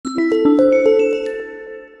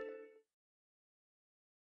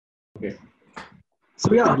Okay.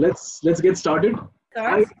 So yeah, let's get started.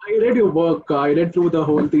 Start. I read your work. I read through the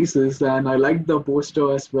whole thesis, and I liked the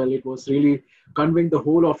poster as well. It was really conveying the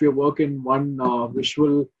whole of your work in one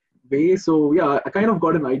visual way. So yeah, I kind of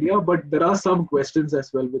got an idea, but there are some questions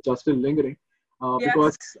as well which are still lingering. Yes.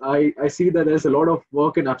 Because I see that there's a lot of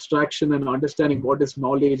work in abstraction and understanding what is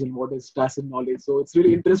knowledge and what is tacit knowledge. So it's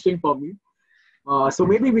really interesting for me. So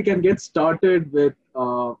maybe we can get started with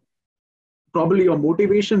probably your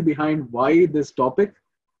motivation behind why this topic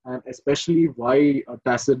and especially why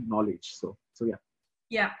tacit knowledge. So yeah.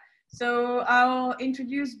 Yeah. So I'll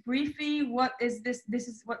introduce briefly what is this. This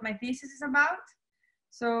is what my thesis is about.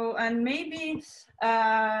 So and maybe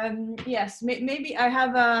yes, maybe I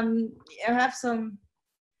have some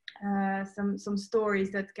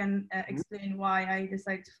stories that can explain why I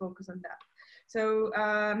decided to focus on that. So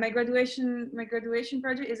my graduation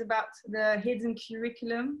project is about the hidden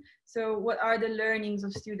curriculum. So what are the learnings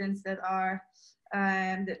of students that are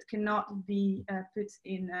that cannot be put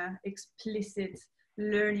in explicit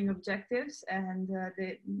learning objectives, and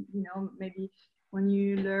maybe when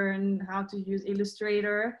you learn how to use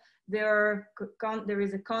Illustrator, there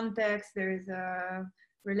is a context, there is a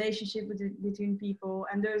relationship between people,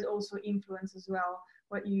 and there's also influence as well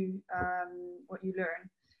what you learn.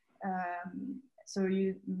 So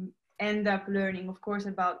you end up learning, of course,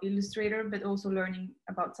 about Illustrator, but also learning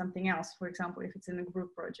about something else. For example, if it's in a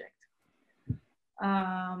group project.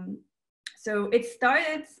 So it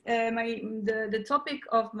started. The topic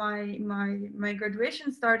of my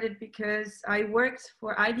graduation started because I worked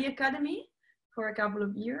for ID Academy for a couple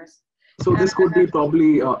of years. So this could be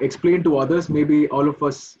probably explained to others. Maybe all of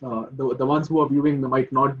us, the ones who are viewing,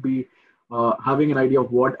 might not be having an idea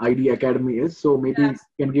of what ID Academy is. So maybe you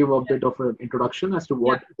can give a bit of an introduction as to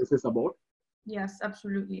what this is about. Yes,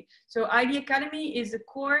 absolutely. So ID Academy is a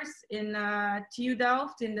course in TU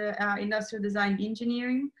Delft in the Industrial Design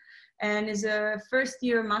Engineering, and is a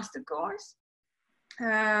first-year master course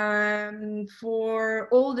for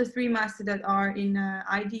all the 3 masters that are in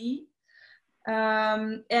IDE.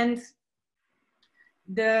 And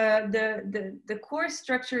the course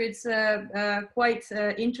structure, it's quite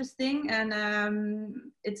interesting, and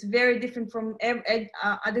it's very different from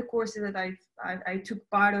other courses that I took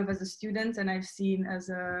part of as a student, and I've seen as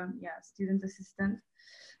a student assistant,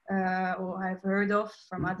 or I've heard of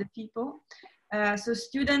from other people. So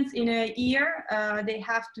students in a year, they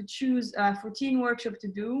have to choose 14 workshops to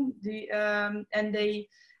do.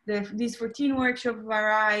 These 14 workshops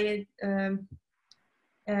vary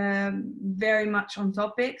very much on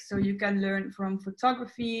topic. So you can learn from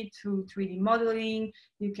photography to 3D modeling.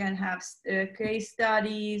 You can have case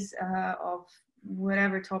studies of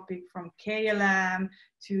whatever topic, from KLM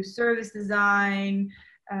to service design.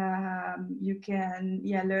 You can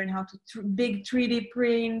learn how to big 3D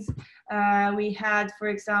prints. We had, for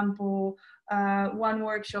example, one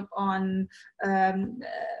workshop on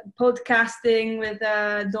podcasting with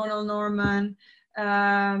Donald Norman.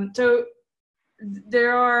 So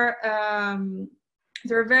there are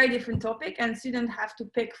very different topics, and students have to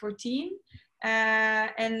pick 14.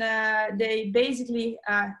 And they basically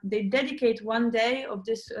they dedicate one day of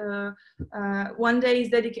this. One day is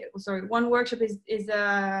dedicated. Sorry, one workshop is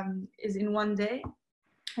in one day,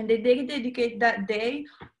 and they dedicate that day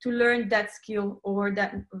to learn that skill, or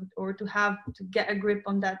to get a grip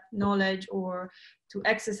on that knowledge, or to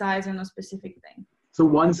exercise on a specific thing. So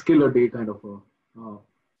one skill a day kind of a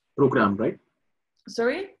program, right?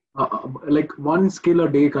 Sorry? Like one skill a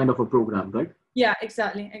day kind of a program, right? Yeah,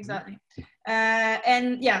 exactly.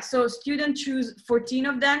 And so students choose 14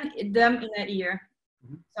 of them in a year,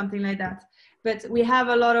 something like that. But we have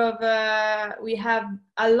a lot of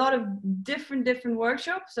different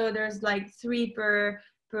workshops. So there's like 3 per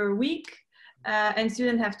week, and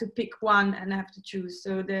students have to pick one and have to choose.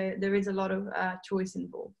 So there is a lot of choice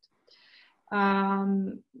involved.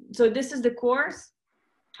 So this is the course.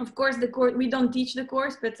 Of course, we don't teach the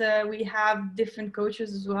course, but we have different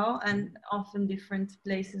coaches as well, and often different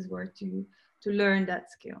places where to learn that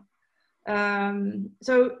skill.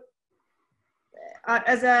 So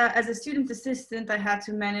as a student assistant, I had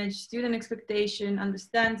to manage student expectation,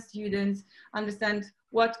 understand students, understand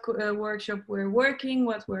what workshop we're working,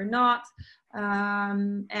 what we're not.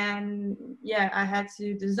 And I had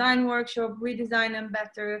to design workshop, redesign them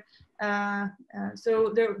better.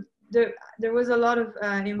 So there was a lot of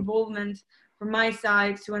involvement from my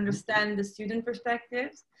side to understand the student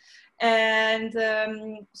perspectives. And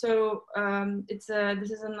this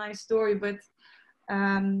is a nice story, but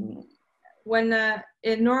when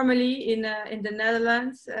normally in the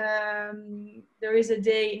Netherlands, there is a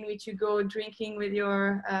day in which you go drinking with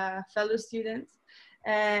your fellow students.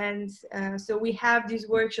 And so we have this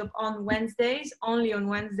workshop on Wednesdays, only on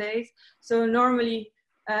Wednesdays. So normally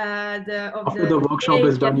After the workshop day,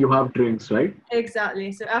 is done, you have drinks, right?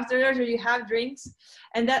 exactly. So after that, you have drinks,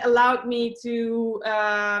 and that allowed me to,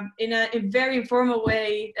 in a very informal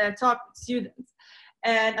way, talk with students.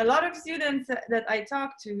 And a lot of students that I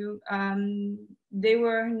talked to, they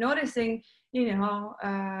were noticing, you know,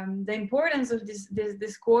 the importance of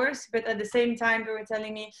this course, but at the same time, they were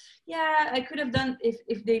telling me, yeah, I could have done,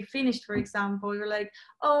 if they finished, for example, they're like,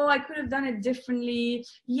 oh, I could have done it differently.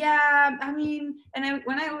 Yeah, I mean, and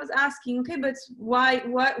when I was asking, okay, but why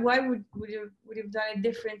would you have done it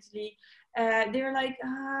differently? They were like,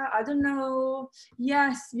 I don't know.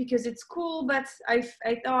 Yes, because it's cool, but I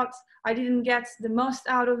thought I didn't get the most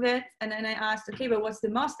out of it. And then I asked, okay, but what's the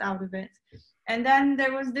most out of it? And then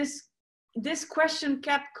there was this question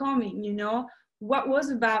kept coming, you know, what was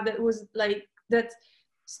about that was like that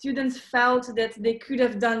students felt that they could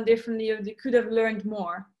have done differently or they could have learned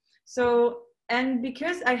more. So, and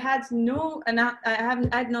because I had I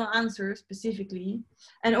haven't had no answer specifically.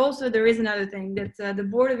 And also there is another thing that the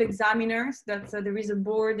board of examiners, that there is a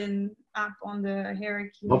board and up on the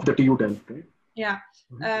hierarchy Of the TU Delft, right? Yeah,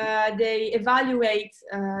 they evaluate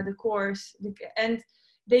the course, and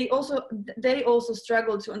they also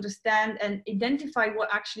struggle to understand and identify what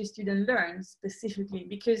actually student learns specifically,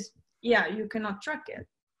 because yeah, you cannot track it.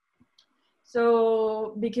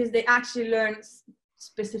 So because they actually learn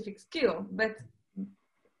specific skill, but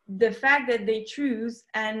the fact that they choose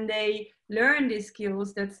and they learn these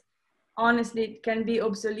skills that honestly can be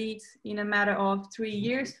obsolete in a matter of 3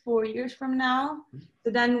 years, 4 years from now.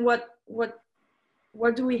 So then what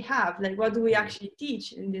do we have? Like, what do we actually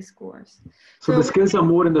teach in this course? So the skills are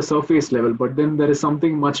more in the surface level, but then there is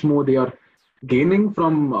something much more they are gaining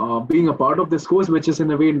from being a part of this course, which is in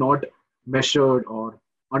a way not measured or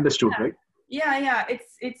understood, right? Yeah.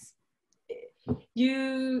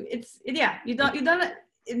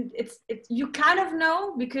 You kind of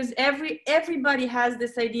know, because everybody has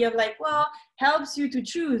this idea of like, well, helps you to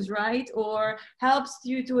choose, right? Or helps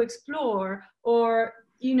you to explore, or,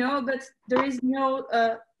 you know, but there is no,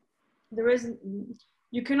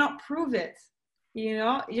 you cannot prove it, you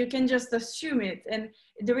know, you can just assume it. And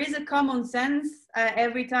there is a common sense.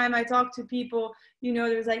 Every time I talk to people, you know,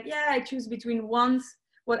 there's like, yeah, I choose between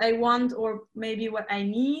what I want or maybe what I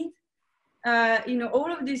need. You know,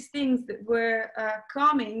 all of these things that were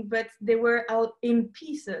coming, but they were all in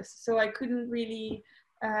pieces. So I couldn't really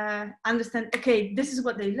understand, okay, this is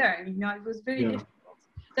what they learn. You know, it was very difficult.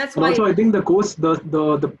 That's why. Also, I think the course, like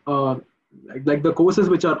the courses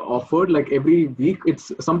which are offered like every week,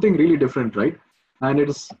 it's something really different, right? And it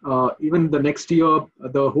is even the next year,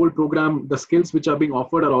 the whole program, the skills which are being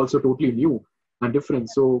offered are also totally new and different.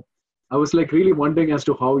 So I was like really wondering as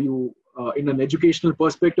to how you, in an educational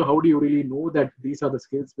perspective, how do you really know that these are the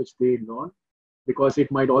skills which they learn? Because it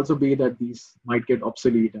might also be that these might get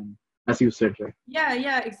obsolete, and as you said, right?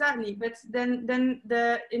 Yeah, exactly. But then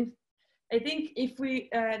I think if we,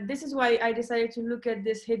 this is why I decided to look at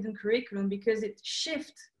this hidden curriculum, because it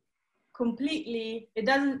shifts completely.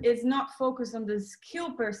 It's not focused on the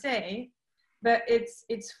skill per se, but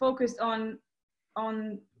it's focused on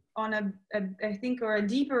a I think, or a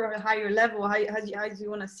deeper or a higher level, how do you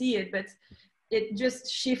want to see it. But it just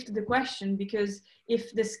shifted the question, because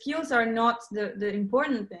if the skills are not the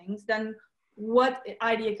important things, then what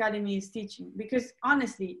ID Academy is teaching? Because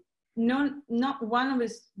honestly, not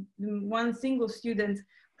one single student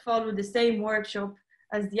followed the same workshop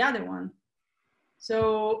as the other one.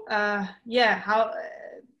 So yeah, how,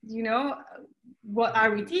 you know, what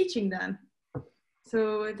are we teaching then?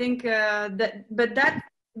 So I think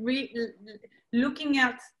looking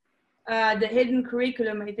at the hidden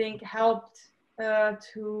curriculum, I think helped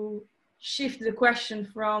to shift the question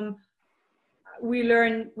from we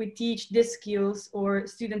teach these skills, or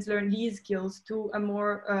students learn these skills, to a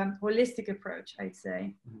more holistic approach, I'd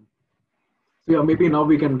say. So yeah, maybe now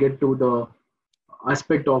we can get to the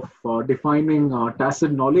aspect of defining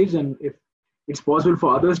tacit knowledge, and if it's possible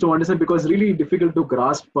for others to understand, because it's really difficult to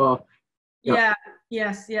grasp.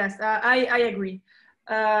 Yes, I agree.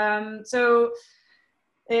 So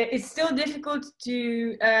it's still difficult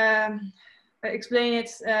to explain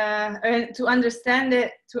it, to understand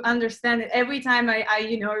it. Every time I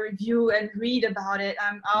you know, review and read about it,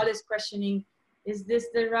 I'm always questioning, is this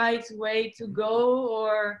the right way to go?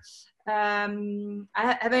 Or have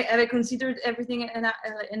I considered everything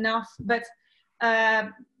enough? But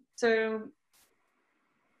so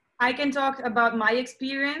I can talk about my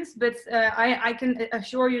experience, but I can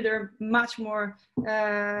assure you there are much more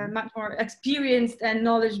experienced and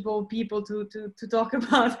knowledgeable people to talk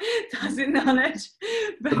about tacit knowledge.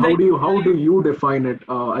 But how do you define it?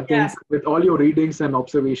 I think yes, with all your readings and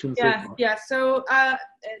observations so yes, far. yes. So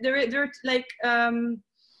there like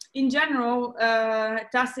in general,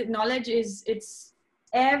 tacit knowledge is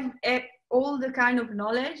all the kind of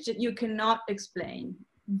knowledge that you cannot explain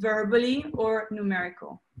verbally or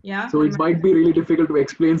numerical. Yeah. So it might be really difficult to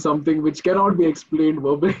explain something which cannot be explained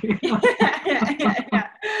verbally. Yeah.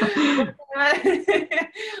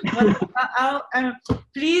 But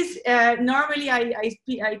please, normally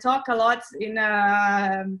I talk a lot in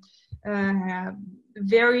a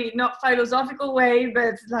very not philosophical way,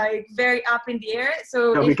 but like very up in the air.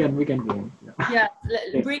 So Yeah, we can go on. Yeah,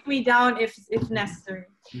 Yes. bring me down if necessary.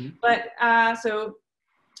 Mm-hmm. But so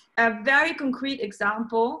a very concrete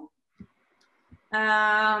example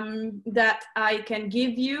that I can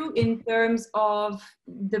give you in terms of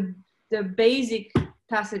the basic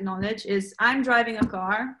tacit knowledge is I'm driving a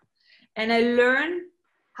car and I learn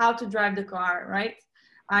how to drive the car, right?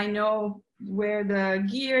 I know where the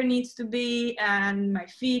gear needs to be and my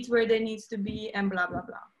feet where they needs to be and blah, blah,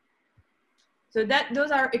 blah. So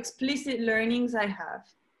those are explicit learnings I have.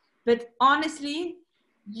 But honestly,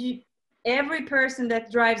 every person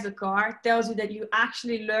that drives a car tells you that you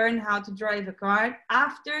actually learn how to drive a car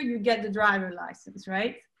after you get the driver license,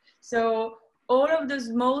 right? So all of the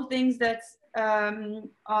small things that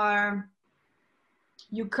are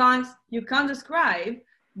you can't describe,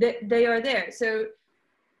 that they are there. So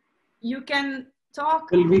you can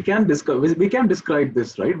talk. Well, we can describe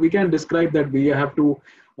this, right? We can describe that we have to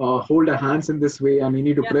hold our hands in this way and we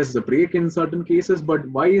need to press the brake in certain cases. But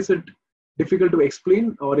why is it difficult to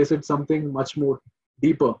explain, or is it something much more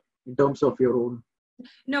deeper in terms of your own?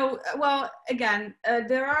 No, well, again,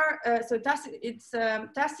 there are so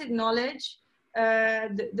tacit knowledge.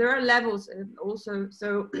 There are levels also.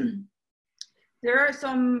 So there are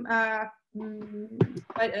some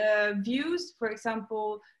views. For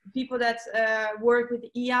example, people that work with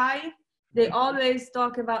EI, they always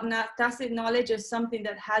talk about tacit knowledge as something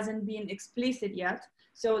that hasn't been explicit yet.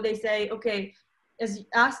 So they say, okay,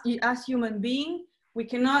 as human being, we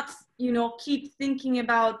cannot, keep thinking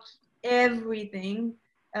about everything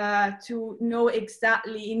to know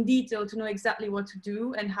exactly in detail, to know exactly what to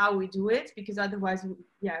do and how we do it, because otherwise,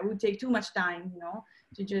 it would take too much time,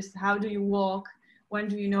 to just, how do you walk? When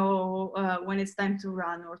do you know when it's time to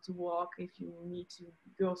run or to walk if you need to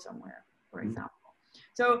go somewhere, for example?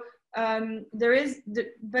 So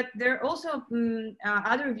but there are also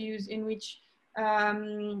other views in which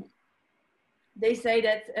they say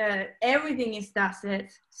that everything is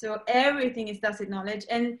tacit, so everything is tacit knowledge,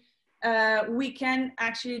 and we can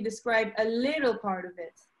actually describe a little part of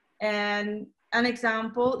it. And an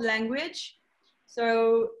example, language.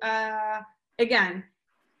 So again,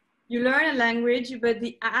 you learn a language, but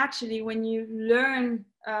actually when you learn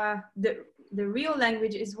the real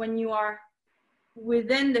language is when you are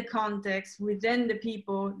within the context, within the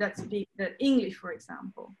people that speak the English, for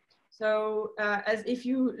example. So as if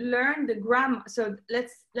you learn the grammar, so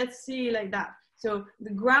let's see like that. So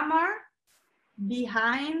the grammar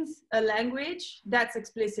behind a language, that's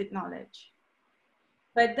explicit knowledge.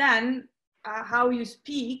 But then how you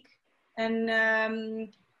speak and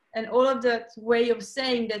all of that way of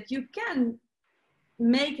saying that you can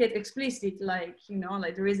make it explicit, like,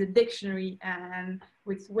 like there is a dictionary and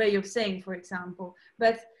with way of saying, for example.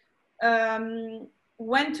 But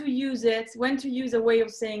when to use it, when to use a way of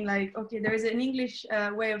saying, like, okay, there is an English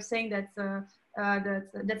way of saying that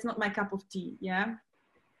that's not my cup of tea, yeah?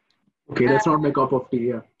 Okay, that's not my cup of tea,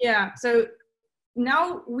 yeah. Yeah, so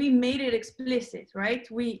now we made it explicit, right?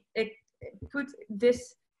 We put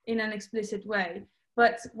this in an explicit way.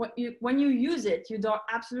 But when you use it, you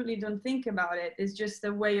absolutely don't think about it. It's just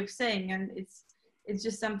a way of saying, and it's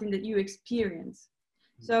just something that you experience.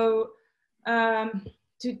 So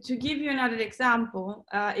to give you another example,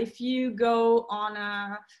 if you go on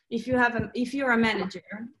if you're a manager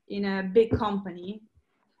in a big company,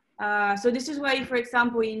 so this is why, for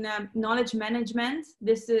example, in knowledge management,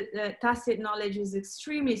 this tacit knowledge is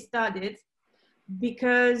extremely studied,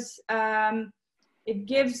 because it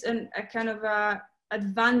gives a kind of a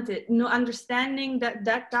advantage. Understanding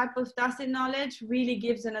that type of tacit knowledge really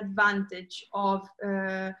gives an advantage of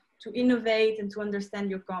to innovate and to understand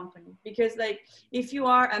your company. Because, like, if you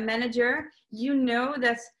are a manager, you know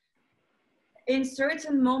that in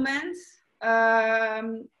certain moments,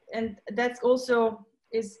 and that's also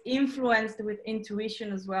is influenced with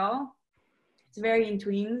intuition as well. it's very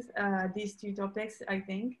entwined, these two topics, I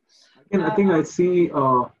think. And I think I see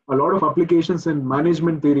a lot of applications in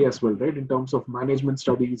management theory as well, right? In terms of management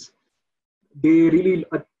studies, they really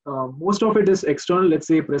most of it is external, let's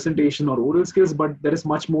say presentation or oral skills, but there is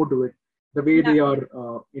much more to it. The way they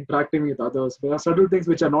are interacting with others, there are subtle things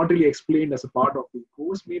which are not really explained as a part of the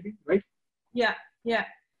course, maybe, right? Yeah, yeah.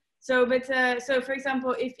 So, but so for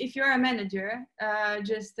example, if you're a manager,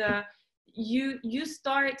 you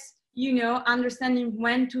start, you know, understanding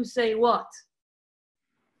when to say what.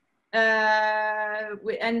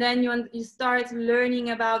 And then you start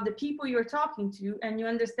learning about the people you're talking to, and you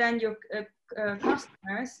understand your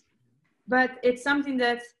customers. But it's something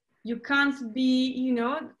that you can't be, you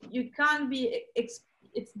know, you can't be.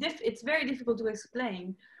 It's very difficult to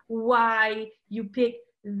explain why you pick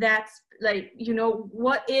that, like, you know,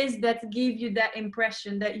 what is that give you that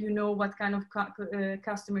impression that you know what kind of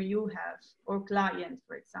customer you have or client,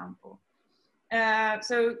 for example.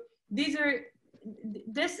 So this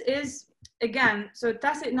is, again, so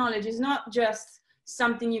tacit knowledge is not just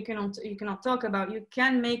something you cannot talk about. You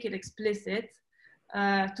can make it explicit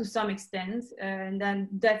to some extent, and then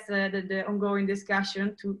that's the ongoing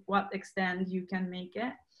discussion to what extent you can make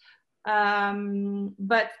it.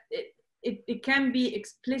 But it can be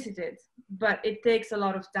explicited, but it takes a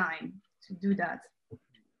lot of time to do that.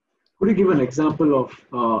 Could you give an example of,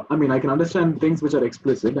 I mean, I can understand things which are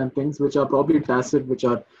explicit and things which are probably tacit, which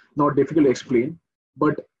are not difficult to explain,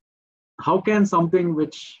 but how can something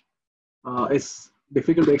which is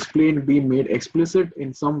difficult to explain be made explicit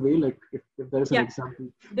in some way? Like if there is an example.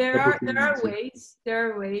 There are ways.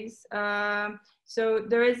 So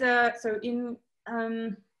there is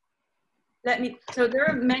so there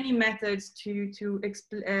are many methods to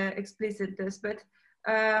explicit this, but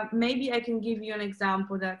maybe I can give you an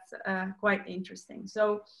example that's quite interesting.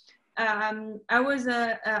 So I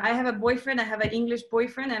have a boyfriend. I have an English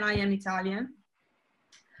boyfriend, and I am Italian.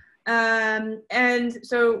 And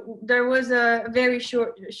so there was a very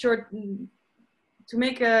short. To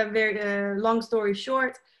make a very long story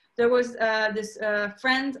short, there was this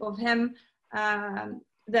friend of him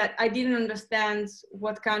that I didn't understand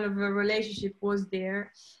what kind of a relationship was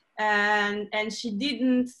there, and she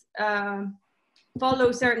didn't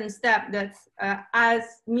follow certain steps that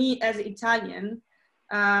as Italian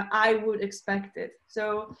I would expect it.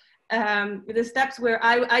 So the steps where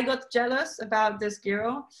I got jealous about this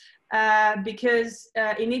girl because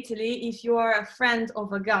in Italy, if you are a friend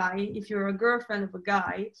of a guy, if you're a girlfriend of a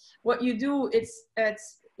guy, what you do it's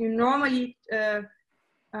you normally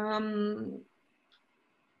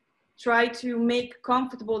try to make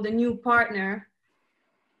comfortable the new partner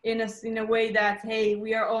in a way that, hey,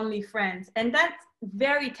 we are only friends, and that's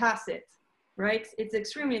very tacit, right? It's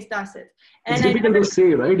extremely tacit. And it's difficult to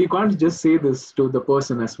say, right? You can't just say this to the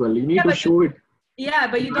person as well. You need to show it. Yeah,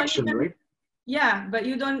 but you don't action, even, right? Yeah, but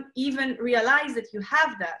you don't even realize that you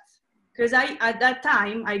have that, because at that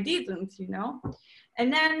time I didn't, you know.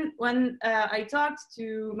 And then when I talked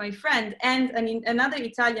to my friend and another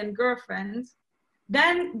Italian girlfriend,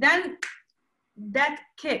 then that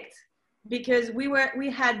kicked, because we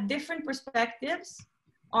had different perspectives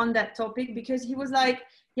on that topic, because he was like,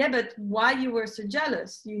 yeah, but why you were so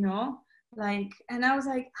jealous, you know? Like, and I was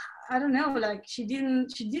like, I don't know, like she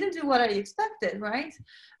didn't do what I expected, right?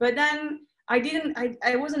 But then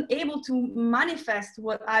I wasn't able to manifest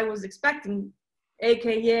what I was expecting,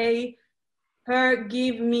 aka her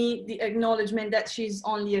give me the acknowledgement that she's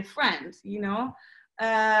only a friend, you know?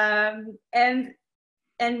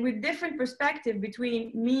 And with different perspective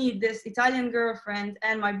between me, this Italian girlfriend,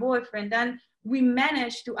 and my boyfriend, then we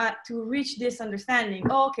managed to reach this understanding.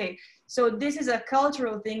 Oh, okay, so this is a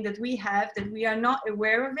cultural thing that we have, that we are not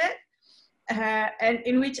aware of it, and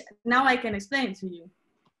in which now I can explain to you.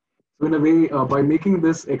 So in a way, by making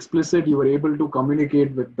this explicit, you were able to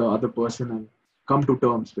communicate with the other person and come to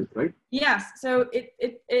terms with, right? Yes. So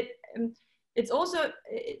it's also,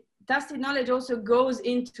 tacit knowledge also goes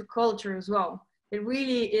into culture as well. It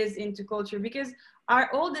really is into culture, because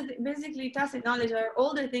basically tacit knowledge are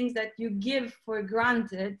all the things that you give for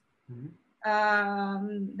granted,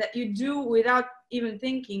 that you do without even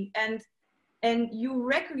thinking, and you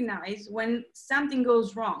recognize when something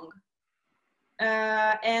goes wrong.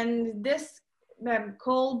 And this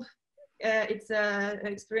Kolb, it's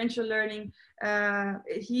experiential learning.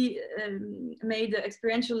 He made the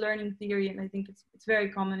experiential learning theory, and I think it's very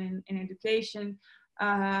common in education.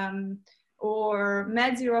 Or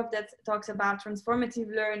Medzirov, that talks about transformative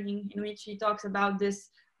learning, in which he talks about this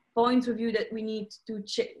point of view that we need to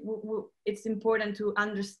it's important to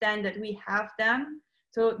understand that we have them.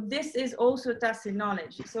 So this is also tacit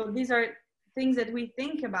knowledge. So these are things that we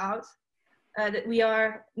think about, that we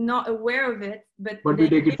are not aware of it, but we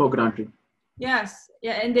take it for granted. Yes,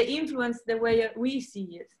 yeah, and they influence the way we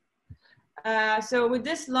see it. So with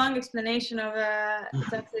this long explanation of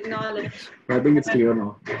tacit knowledge, I think it's clear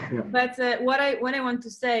now. Yeah. But what I want to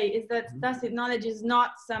say is that tacit knowledge is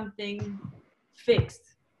not something fixed.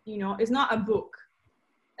 You know, it's not a book.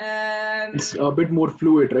 It's a bit more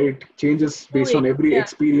fluid, right? Changes based on every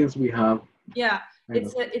experience we have. Yeah,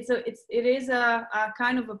 it is a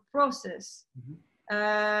kind of a process.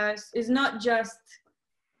 It's not just.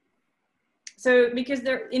 So because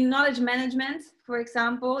they're in knowledge management, for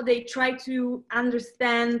example, they try to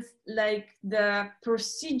understand like the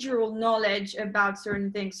procedural knowledge about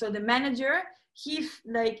certain things. So the manager, if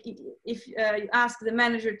you ask the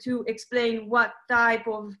manager to explain what type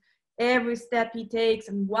of every step he takes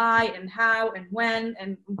and why and how and when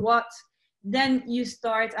and what, then you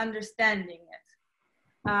start understanding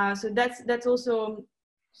it. So that's also.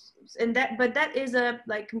 But that is a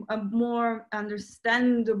more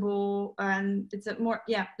understandable, and it's a more,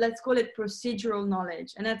 let's call it procedural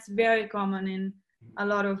knowledge, and that's very common in a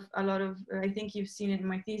lot of I think you've seen it in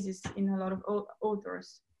my thesis in a lot of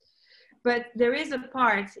authors. But there is a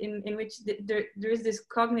part in which there is this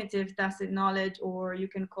cognitive tacit knowledge, or you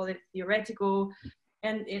can call it theoretical,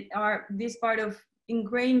 and this part of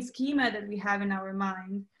ingrained schema that we have in our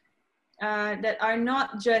mind that are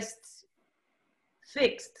not just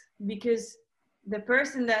fixed, because the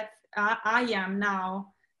person that I am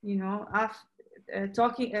now, you know,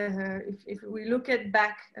 talking, if we look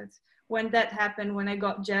back at when that happened, when I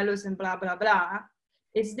got jealous and blah, blah, blah,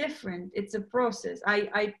 it's different. It's a process.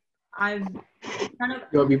 I've kind of...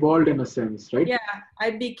 You have evolved in a sense, right? Yeah,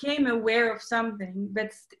 I became aware of something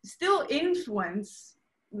that still influence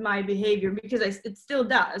my behavior, because it still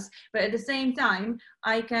does. But at the same time,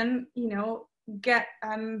 I can, you know, get...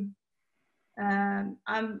 I'm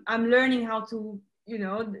learning how to, you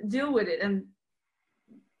know, deal with it, and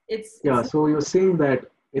it's so you're saying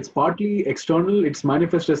that it's partly external, it's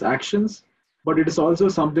manifest as actions, but it is also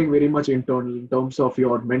something very much internal in terms of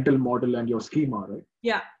your mental model and your schema, right?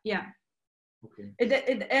 Yeah. Okay.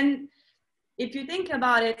 And if you think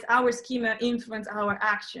about it, our schema influence our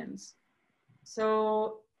actions.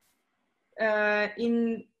 So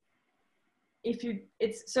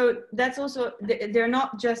so that's also, they're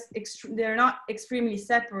not extremely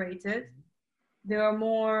separated. They are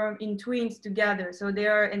more entwined together. So they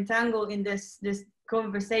are entangled in this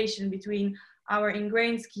conversation between our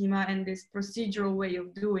ingrained schema and this procedural way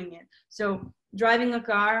of doing it. So driving a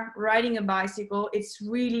car, riding a bicycle, it's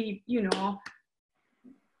really, you know,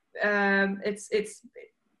 it's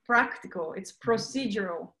practical, it's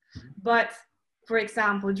procedural. But for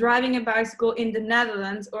example, driving a bicycle in the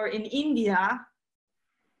Netherlands or in India,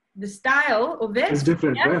 the style of it is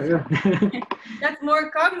different. Yeah. That's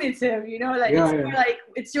more cognitive, you know, like more like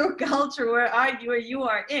it's your culture where you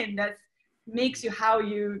are in that makes you how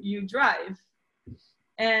you drive,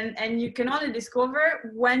 and you can only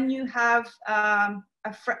discover when you have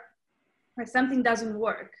something doesn't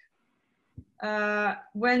work.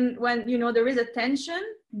 When you know there is a tension,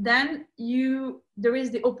 then there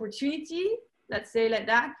is the opportunity, let's say like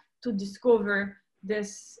that, to discover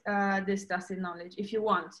this tacit knowledge, if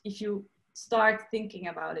you start thinking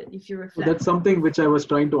about it, if you reflect. So that's something which I was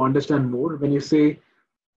trying to understand more. When you say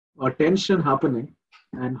a tension happening,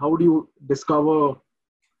 and how do you discover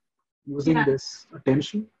using this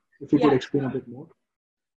attention? If you could explain a bit more.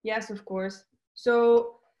 Yes, of course.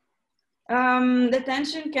 So the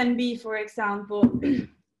tension can be, for example,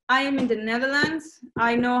 I am in the Netherlands.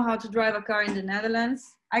 I know how to drive a car in the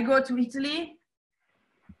Netherlands. I go to Italy.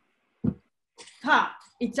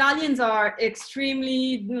 Italians are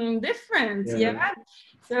extremely different.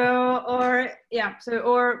 Or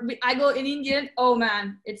I go in India. Oh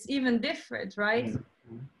man, it's even different, right?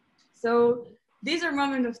 So these are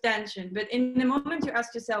moments of tension. But in the moment you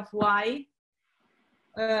ask yourself why,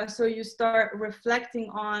 so you start reflecting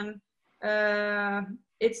on.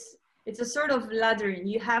 It's a sort of laddering.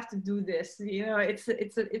 You have to do this. You know, it's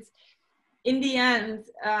in the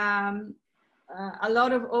end. A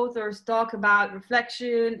lot of authors talk about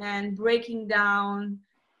reflection and breaking down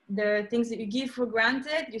the things that you give for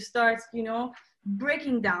granted. You start, you know,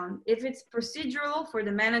 breaking down. If it's procedural for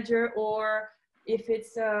the manager, or if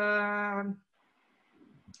it's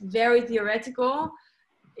very theoretical,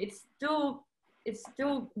 it's still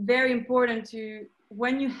very important to,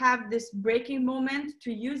 when you have this breaking moment,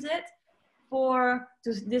 to use it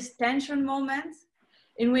to this tension moment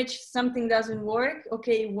in which something doesn't work.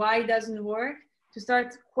 Okay, why doesn't work? To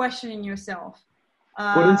start questioning yourself.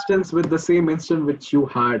 For instance, with the same instant which you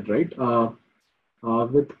had, right?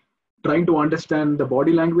 With trying to understand the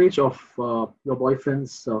body language of your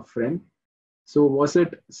boyfriend's friend. So was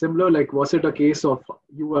it similar? Like, was it a case of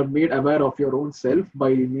you were made aware of your own self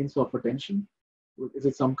by means of attention? Is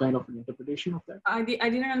it some kind of an interpretation of that?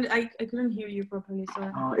 I couldn't hear you properly.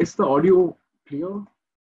 Sorry. Is the audio clear?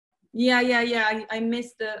 Yeah. I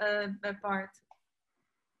missed the part.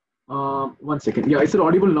 1 second. Yeah, is it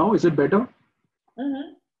audible now? Is it better?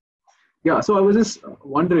 Mm-hmm. Yeah, so I was just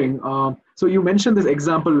wondering, so you mentioned this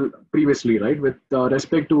example previously, right, with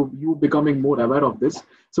respect to you becoming more aware of this.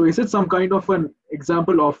 So is it some kind of an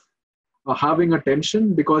example of having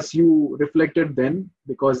attention because you reflected then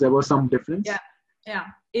because there was some difference? Yeah.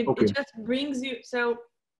 Okay. It just brings you, so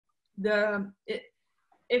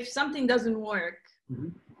if something doesn't work, Mm-hmm.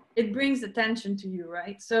 it brings attention to you,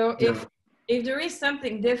 right? So if there is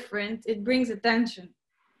something different, it brings attention.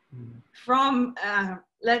 Mm-hmm. From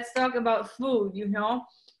let's talk about food, you know,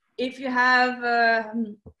 if you have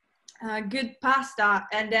good pasta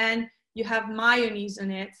and then you have mayonnaise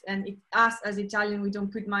on it, and us as Italian, we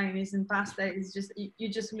don't put mayonnaise in pasta. It's just you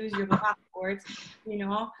just lose your passport, you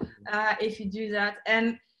know, if you do that.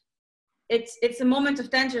 And it's a moment of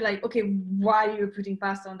tension, like, okay, why are you putting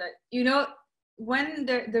pasta on that? You know, when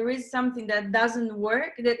there is something that doesn't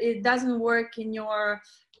work, that it doesn't work in your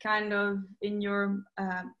kind of in your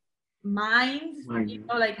mind, you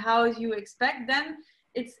know, like how you expect, then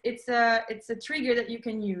it's a trigger that you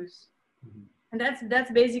can use. Mm-hmm. And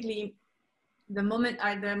that's basically the moment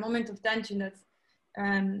of tension. That's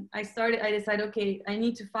I decided, okay, I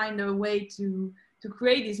need to find a way to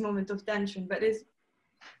create this moment of tension. But it's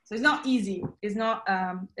not easy. It's not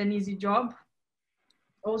an easy job,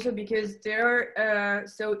 also because there are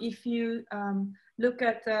so if you look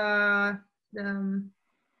at the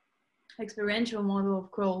experiential model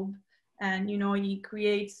of Kolb, and you know, he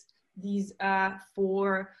creates these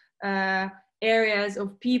 4 areas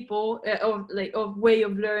of people of way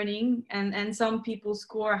of learning, and some people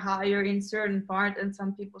score higher in certain part and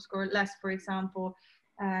some people score less. For example,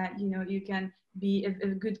 you know, you can be a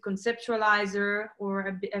good conceptualizer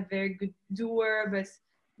or a very good doer but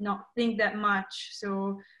not think that much.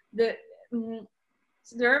 So there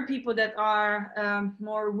are people that are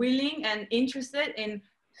more willing and interested in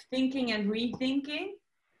thinking and rethinking,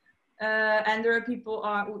 and there are people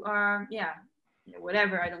who are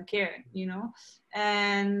whatever, I don't care, you know.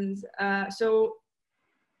 And so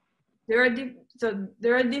there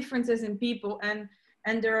are differences in people,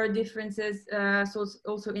 and there are differences so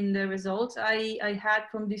also in the results I had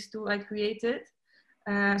from these 2 I created.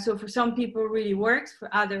 So for some people it really works, for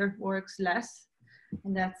other works less,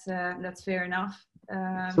 and that's fair enough.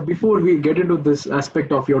 So before we get into this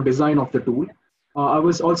aspect of your design of the tool, I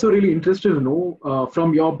was also really interested to know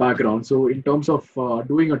from your background. So in terms of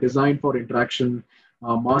doing a design for interaction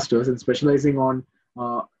masters and specializing on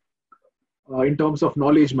in terms of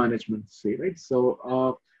knowledge management, say, right?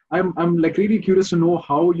 So I'm like really curious to know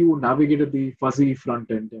how you navigated the fuzzy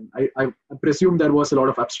front end. And I presume there was a lot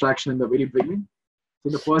of abstraction in the very beginning, so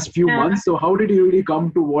the first few months. So how did you really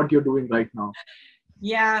come to what you're doing right now?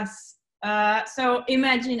 Yes. So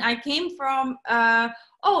imagine I came from,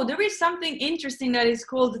 oh, there is something interesting that is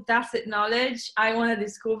called the tacit knowledge. I want to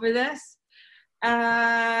discover this.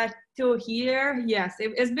 To here, yes,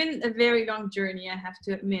 it's been a very long journey, I have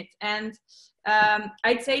to admit. And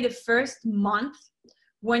I'd say the first month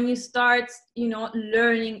when you start, you know,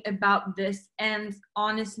 learning about this, and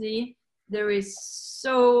honestly, there is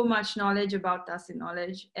so much knowledge about tacit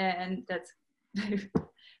knowledge, and that's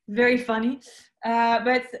very funny.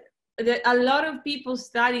 But a lot of people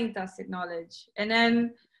studying tacit knowledge, and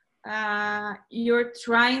then you're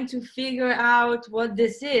trying to figure out what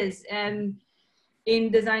this is. And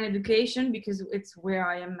in design education, because it's where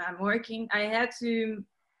I'm working, I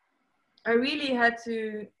really had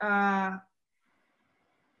to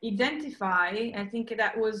identify. I think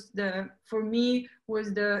that was for me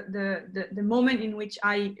was the moment in which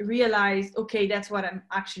I realized, okay, that's what I'm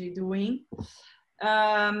actually doing.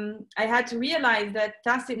 I had to realize that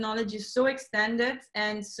tacit knowledge is so extended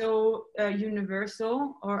and so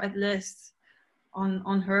universal, or at least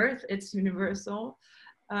on Earth, it's universal.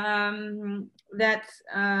 That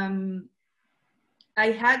I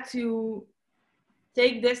had to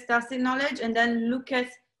take this tacit knowledge and then look at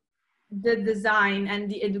the design and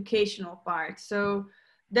the educational part. So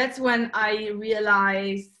that's when I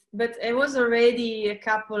realized, but it was already a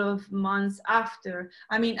couple of months after.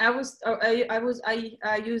 I mean, I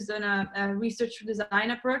used a research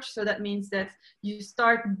design approach. So that means that you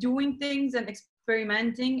start doing things and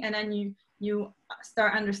experimenting, and then you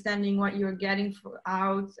start understanding what you're getting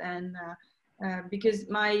out. And because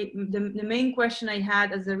the main question I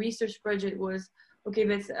had as a research project was, okay,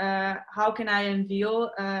 but how can I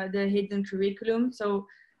unveil the hidden curriculum? So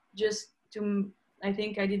just to, I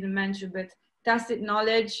think I didn't mention, but tacit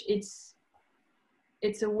knowledge, it's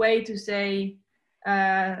a way to say,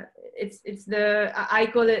 it's the, I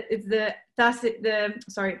call it, it's the tacit,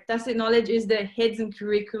 tacit knowledge is the hidden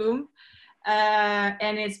curriculum.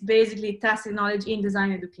 And it's basically tacit knowledge in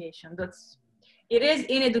design education. It is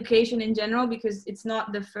in education in general, because it's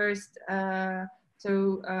not the first,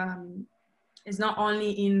 it's not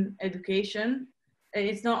only in education.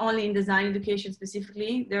 It's not only in design education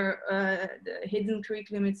specifically. The hidden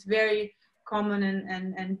curriculum, it's very common,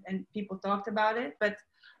 and people talked about it, but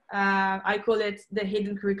I call it the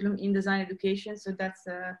hidden curriculum in design education. So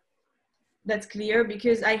that's clear,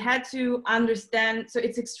 because I had to understand, so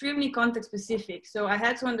it's extremely context specific. So I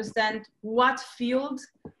had to understand what fields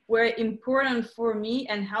were important for me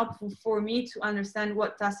and helpful for me to understand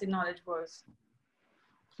what tacit knowledge was.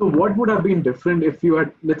 So what would have been different if you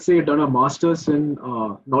had, let's say, done a master's in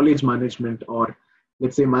knowledge management, or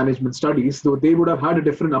let's say management studies? So they would have had a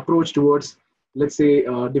different approach towards, let's say,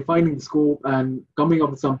 defining the scope and coming up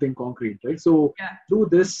with something concrete, right? So through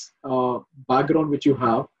this background which you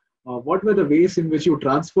have, what were the ways in which you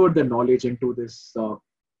transferred the knowledge into this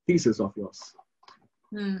thesis of yours?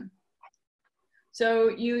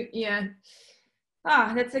 So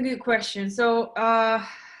that's a good question. So I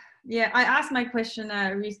asked my question,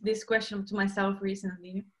 this question to myself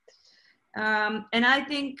recently, and I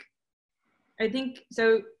think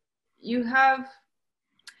so. You have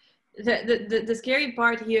the scary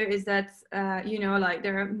part here is that like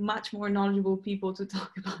there are much more knowledgeable people to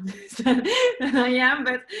talk about this than I am.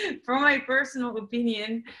 But from my personal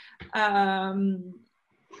opinion, I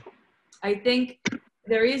think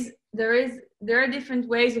there are different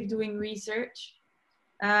ways of doing research.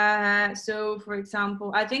 So, for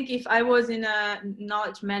example, I think if I was in a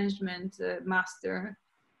knowledge management master,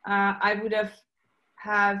 I would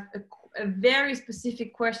have a very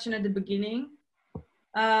specific question at the beginning.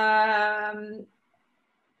 And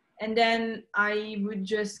then I would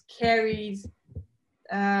just carry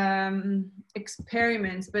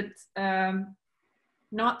experiments, but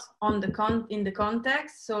not in the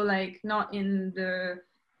context. So like not in the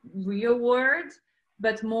real world,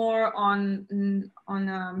 but more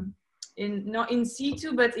not in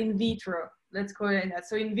situ, but in vitro. Let's call it that.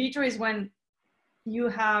 So in vitro is when you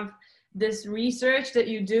have this research that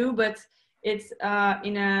you do, but it's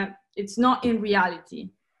it's not in reality.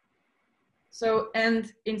 So, and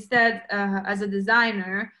instead, as a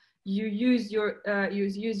designer, you use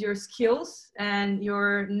your skills and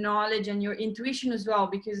your knowledge and your intuition as well,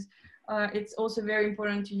 because it's also very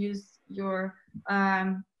important to use your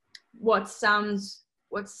what sounds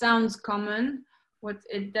common.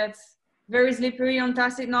 That's very slippery on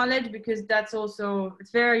tacit knowledge, because that's also,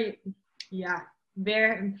 it's very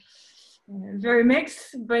very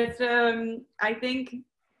mixed. But I think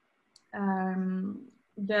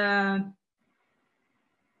the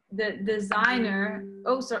designer,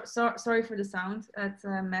 sorry for the sound, that's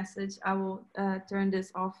a message. I will turn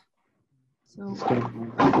this off. So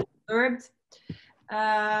disturbed.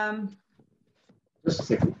 Just a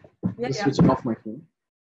second. Just switching off my phone.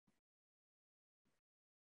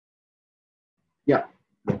 Yeah.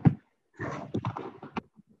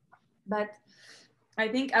 But I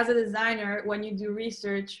think as a designer, when you do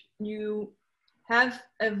research, you have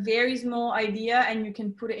a very small idea and you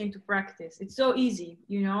can put it into practice. It's so easy,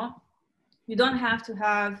 you know? You don't have to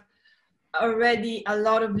have already a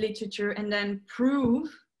lot of literature and then prove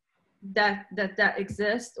that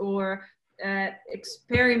exists, or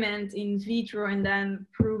experiment in vitro and then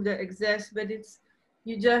prove that exists. But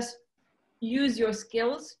you just use your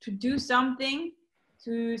skills to do something,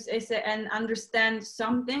 and understand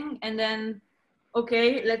something, and then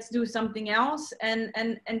okay, let's do something else, and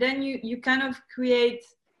then you kind of create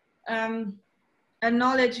a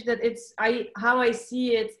knowledge that how I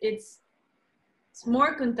see it, it's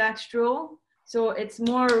more contextual, so it's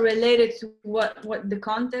more related to what the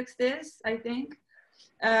context is, I think.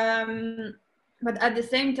 But at the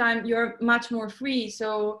same time, you're much more free.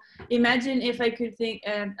 So imagine if I could think,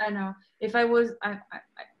 I don't know, if I was,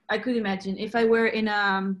 I could imagine if I were in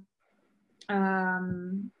a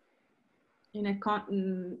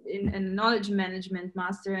knowledge management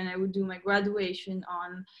master, and I would do my graduation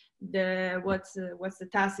on what's the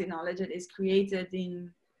tacit knowledge that is created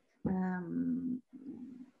in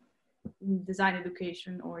design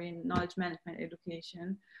education or in knowledge management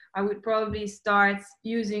education. I would probably start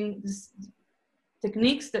using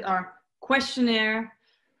techniques that are questionnaire,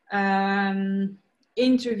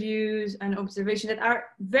 interviews, and observation, that are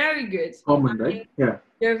very good. Common, right? Yeah.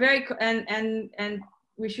 They're very and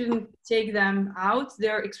we shouldn't take them out.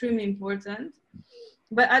 They're extremely important.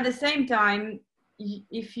 But at the same time,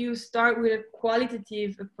 if you start with a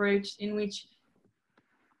qualitative approach in which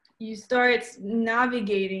you start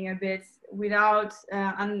navigating a bit without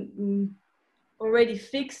already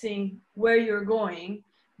fixing where you're going,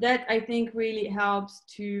 that I think really helps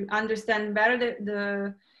to understand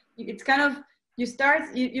better it's kind of,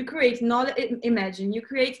 you create knowledge. Imagine you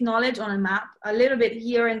create knowledge on a map, a little bit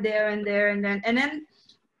here and there and there, and then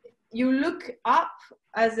you look up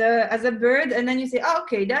as a bird, and then you say, oh,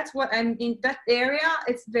 okay, that's what I'm in that area.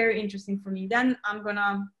 It's very interesting for me. Then I'm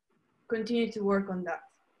gonna continue to work on that.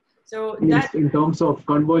 So yes, in terms of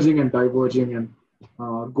converging and diverging and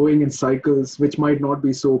going in cycles, which might not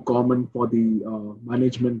be so common for the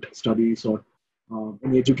management studies or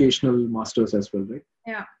in educational masters as well, right?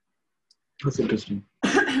 Yeah. That's interesting.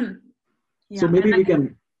 Yeah. So maybe we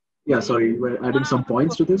can, sorry, we're adding some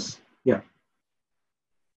points to this. Yeah.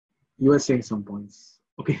 You were saying some points.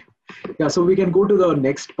 Okay. Yeah, so we can go to the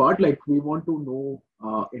next part. Like we want to know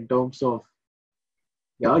in terms of,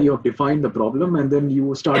 you have defined the problem and then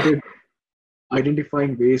you started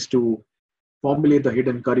identifying ways to formulate the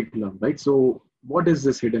hidden curriculum, right? So what is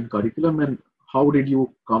this hidden curriculum and how did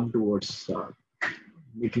you come towards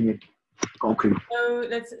making it concrete? So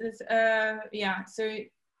so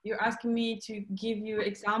you're asking me to give you an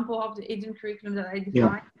example of the hidden curriculum that I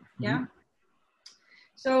defined. Yeah. Mm-hmm.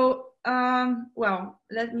 So well,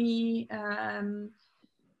 let me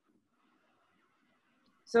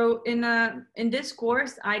so in this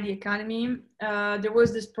course, ID Academy, there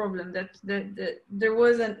was this problem that there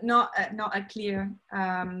was not a clear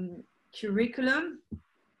curriculum,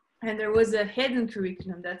 and there was a hidden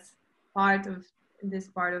curriculum that's part of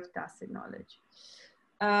tacit knowledge.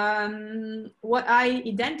 What I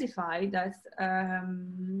identified as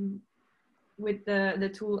with the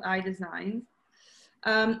tool I designed,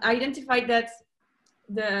 I identified that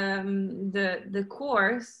the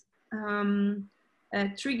course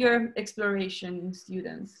trigger exploration in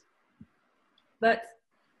students. But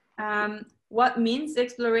what means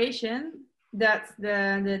exploration? That's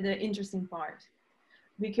the interesting part.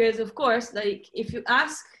 Because of course, like if you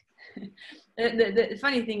ask, the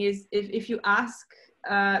funny thing is, if you ask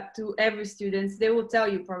to every student, they will tell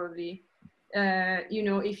you probably,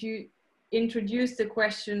 if you introduce the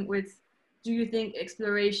question with, do you think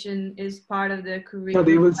exploration is part of the curriculum?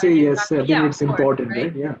 Yeah, they will say yes, I think it's important,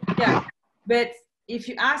 right? Yeah. But if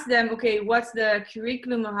you ask them, okay, what's the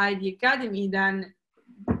curriculum of ID Academy, then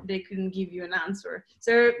they couldn't give you an answer.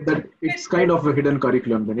 So that it's kind of a hidden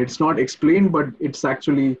curriculum then. It's not explained, but it's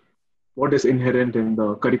actually what is inherent in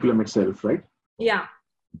the curriculum itself, right? Yeah.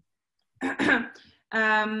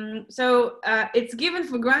 So it's given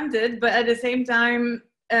for granted, but at the same time,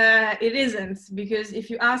 it isn't, because if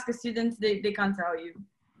you ask a student, they can't tell you.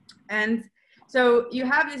 And so you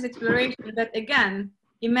have this exploration that, again,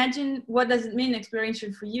 imagine what does it mean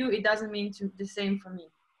exploration for you? It doesn't mean the same for me.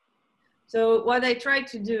 So what I try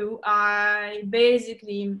to do, I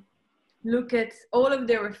basically look at all of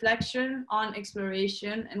their reflection on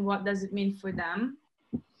exploration and what does it mean for them.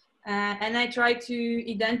 And I try to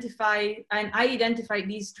identify, and I identify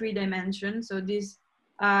these 3 dimensions. So these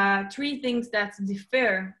 3 things that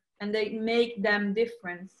differ and they make them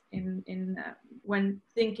different in when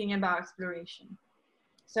thinking about exploration.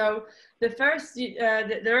 So the first,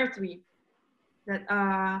 there are 3.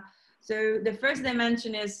 So the first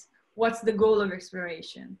dimension is, what's the goal of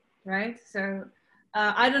exploration, right? So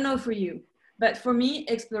I don't know for you, but for me,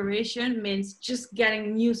 exploration means just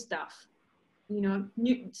getting new stuff,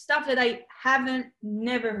 new stuff that I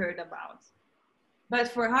never heard about. But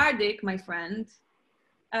for Hardik, my friend,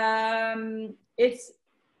 it's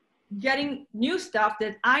getting new stuff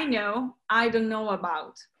that I know I don't know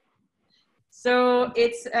about. So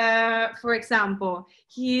it's, for example,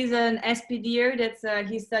 he's an SPDer,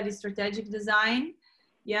 he studies strategic design,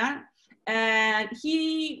 yeah? And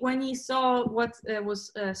when he saw what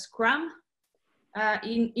was Scrum,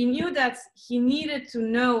 he knew that he needed to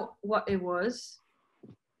know what it was.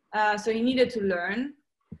 So he needed to learn.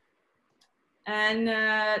 And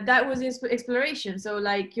that was his exploration. So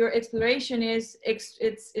like your exploration is,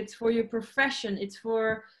 it's for your profession, it's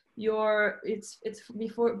for the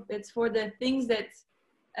things that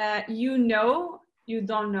you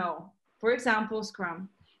don't know. For example, Scrum.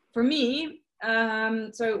 For me,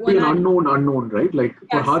 so when unknown, right? Like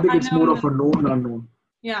for Hardik, it's more of a known unknown.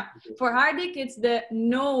 Yeah, for Hardik, it's the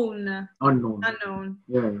known unknown.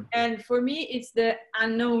 Yeah. And for me, it's the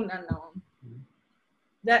unknown.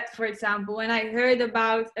 That, for example, when I heard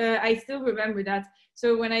about, I still remember that.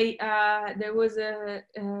 So when there was a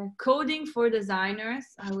coding for designers,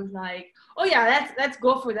 I was like, oh yeah, let's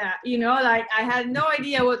go for that. You know, like I had no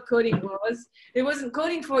idea what coding was. It wasn't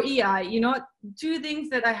coding for EI, you know, two things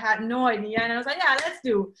that I had no idea. And I was like, yeah, let's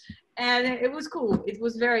do. And it was cool. It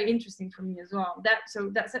was very interesting for me as well. That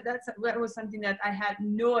was something that I had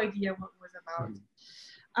no idea what it was about.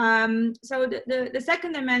 So the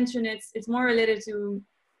second dimension, it's more related to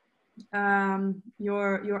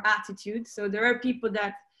your attitude. So there are people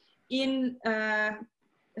that in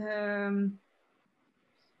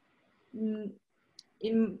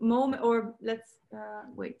moment, or let's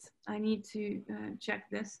wait, I need to check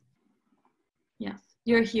this. Yes,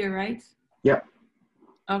 you're here, right? Yeah.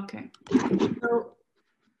 Okay. So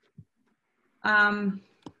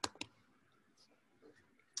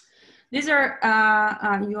these are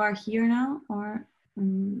you are here now, or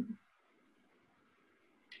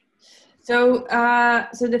so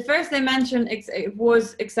the first dimension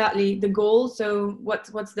was exactly the goal. So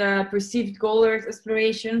what's the perceived goal or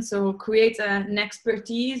aspiration? So create an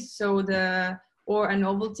expertise, or a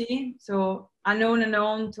novelty. So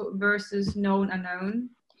unknown versus known unknown.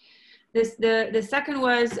 The second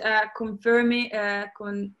was confirming.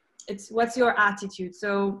 It's what's your attitude.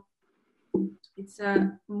 So it's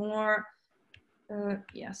more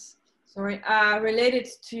yes, sorry, related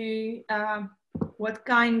to what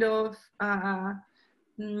kind of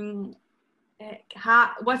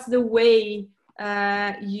what's the way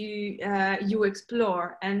you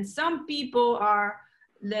explore. And some people are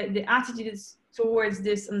the attitude is towards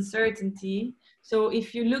this uncertainty. So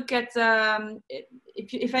if you look at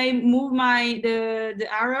if I move the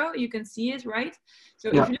arrow, you can see it, right? So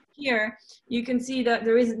Yeah. if you look here, you can see that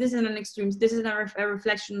this is an extreme. This is a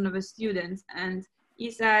reflection of a student, and he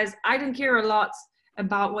says, I don't care a lot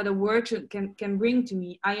about what a workshop can bring to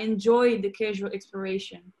me. I enjoy the casual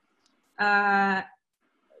exploration.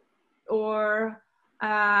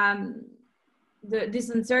 This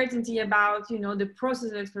uncertainty about, you know, the process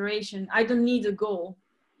of exploration. I don't need a goal.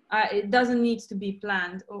 It doesn't need to be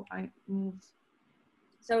planned. Oh, I moved.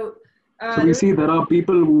 So we see there are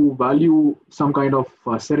people who value some kind of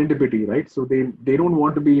serendipity, right? So they don't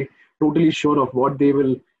want to be totally sure of what they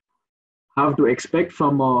will have to expect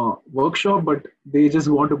from a workshop, but they just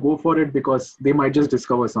want to go for it because they might just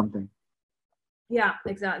discover something. Yeah,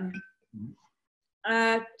 exactly.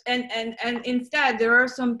 And instead, there are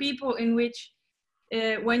some people in which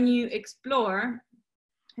when you explore,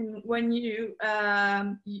 and when you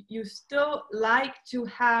still like to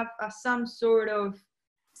have some sort of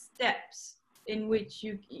steps in which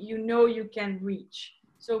you know you can reach.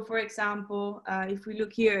 So for example, if we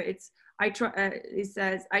look here, it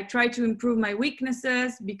says, I try to improve my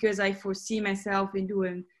weaknesses because I foresee myself in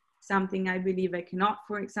doing something I believe I cannot,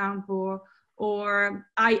 for example, or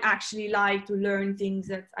I actually like to learn things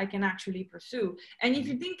that I can actually pursue. And if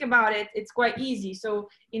you think about it, it's quite easy. So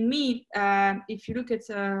in me, if you look at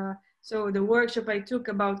so the workshop I took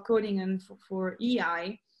about coding and for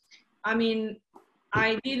EI, I mean,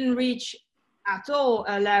 I didn't reach at all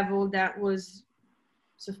a level that was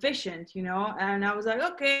sufficient, you know, and I was like,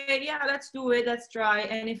 okay, yeah, let's do it, let's try,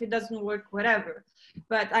 and if it doesn't work, whatever.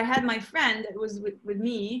 But I had my friend that was with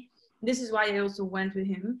me. This is why I also went with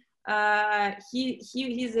him.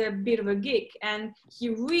 He's a bit of a geek, and he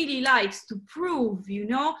really likes to prove, you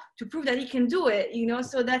know, that he can do it, you know.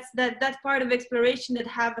 So that's that part of exploration that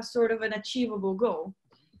have a sort of an achievable goal.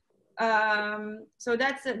 So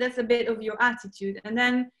that's a bit of your attitude. And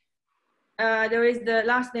then there is the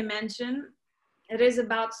last dimension. It is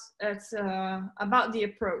about the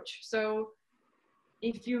approach. So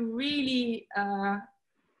if you really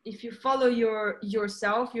if you follow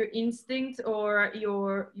yourself, your instinct, or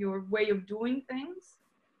your way of doing things,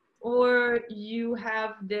 or you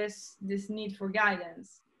have this need for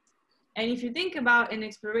guidance. And if you think about in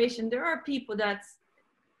exploration, there are people that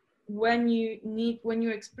when you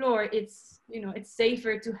explore, it's, you know, it's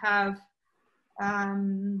safer to have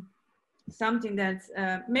something that's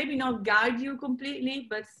maybe not guide you completely,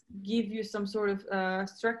 but give you some sort of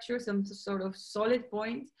structure, some sort of solid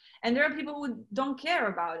point. And there are people who don't care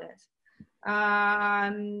about it.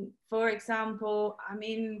 For example, I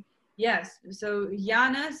mean, yes, so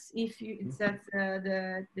Janus, it's that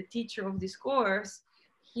the teacher of this course,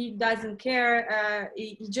 he doesn't care.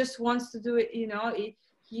 He just wants to do it, you know.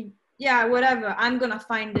 Yeah, whatever, I'm gonna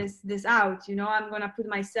find this out, you know. I'm gonna put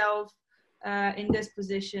myself in this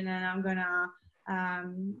position, and I'm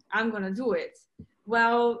gonna do it.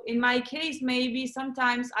 Well, in my case, maybe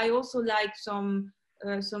sometimes I also like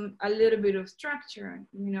a little bit of structure,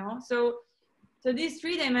 you know. So these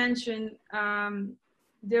 3 dimensions,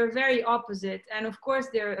 they're very opposite, and of course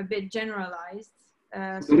they're a bit generalized.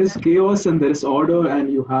 So there is chaos and there is order,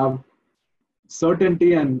 and you have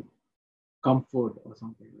certainty and comfort or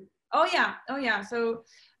something. oh yeah. So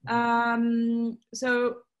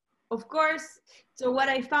so of course, so what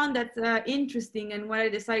I found that's interesting, and what I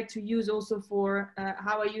decided to use also for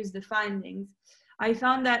how I use the findings, I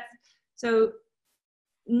found that so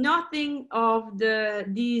nothing of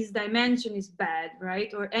these dimension is bad,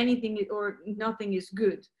 right? Or anything, or nothing is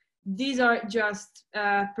good. These are just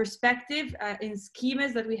perspective in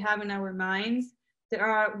schemas that we have in our minds that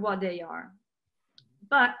are what they are.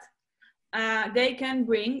 But they can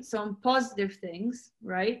bring some positive things,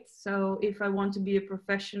 right? So if I want to be a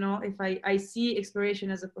professional, if I see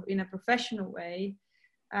exploration as in a professional way,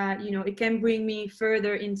 you know, it can bring me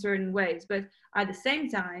further in certain ways. But at the same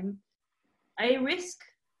time, I risk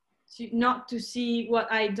not to see what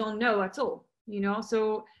I don't know at all, you know?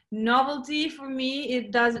 So novelty for me,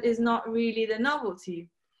 is not really the novelty.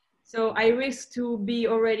 So I risk to be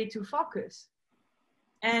already too focused.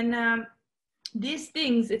 And these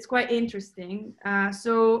things, it's quite interesting.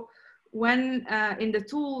 So when in the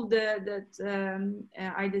tool that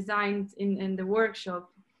I designed in the workshop,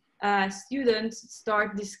 students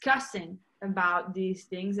start discussing about these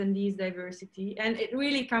things and these diversity, and it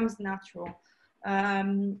really comes natural.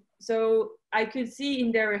 So I could see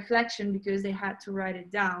in their reflection, because they had to write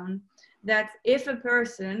it down, that if a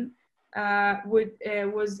person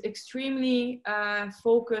was extremely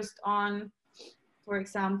focused on, for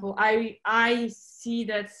example, I see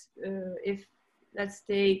that if, let's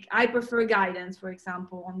take, I prefer guidance, for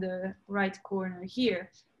example, on the right corner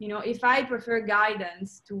here. You know, if I prefer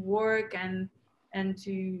guidance to work and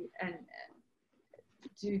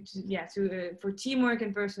for teamwork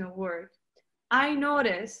and personal work, I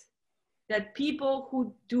notice that people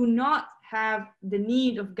who do not have the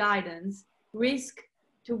need of guidance risk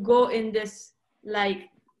to go in this, like,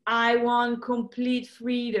 I want complete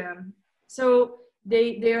freedom. So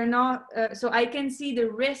they are not, so I can see the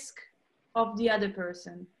risk of the other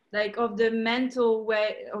person, like of the mental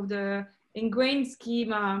way, of the ingrained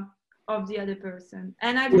schema of the other person.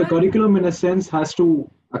 And I've The curriculum, in a sense, has to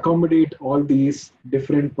accommodate all these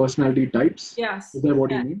different personality types. Yes. Is that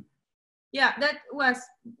what you mean? Yeah, that was,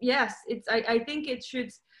 yes. It's, I think it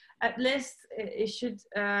should, at least it should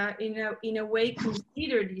in a way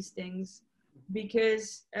consider these things,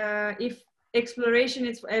 because if exploration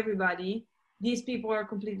is for everybody, these people are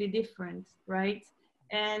completely different, right?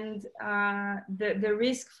 And the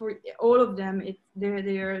risk for all of them,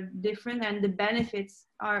 they're different, and the benefits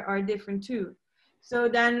are different too. So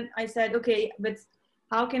then I said, okay, but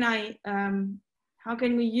how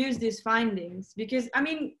can we use these findings? Because I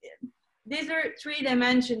mean, these are three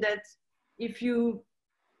dimensions that if you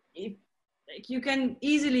can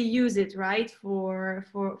easily use it, right, for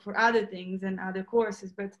other things and other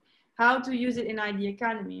courses, but how to use it in ID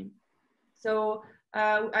Academy? So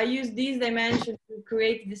I use these dimensions to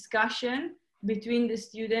create discussion between the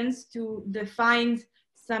students to define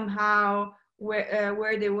somehow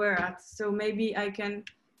where they were at. So maybe I can,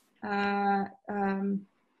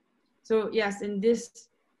 so yes, in this,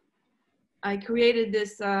 I created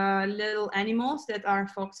this little animals that are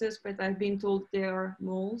foxes, but I've been told they are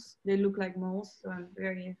moles. They look like moles, so I'm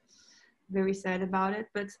very, very sad about it.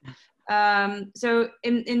 But so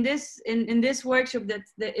in this workshop, that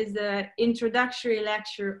is the introductory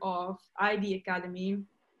lecture of ID Academy,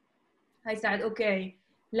 I said, okay,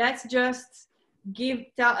 let's just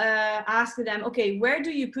ask them, okay, where do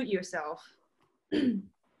you put yourself?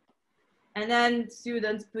 And then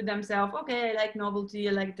students put themselves, okay, I like novelty,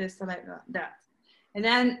 I like this, I like that. And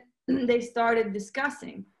then they started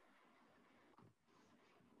discussing.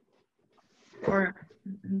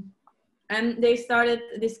 And they started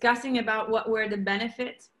discussing about what were the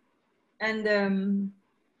benefits and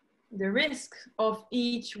the risk of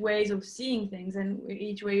each ways of seeing things and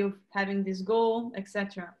each way of having this goal,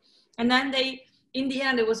 etc. And then in the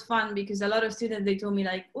end, it was fun, because a lot of students, they told me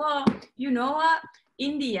like, well, you know what?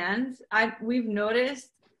 In the end, we've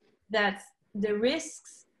noticed that the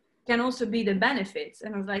risks can also be the benefits.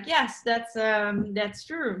 And I was like, yes, that's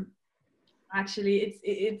true. Actually,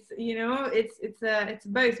 it's you know, it's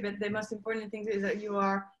both. But the most important thing is that you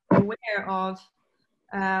are aware of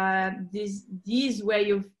these way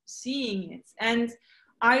of seeing it. And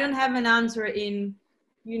I don't have an answer in,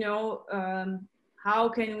 you know, how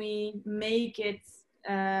can we make it?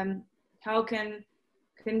 How can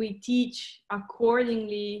we teach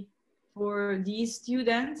accordingly for these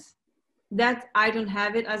students? That I don't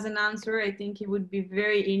have it as an answer. I think it would be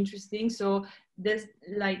very interesting. So this,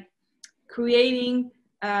 like, creating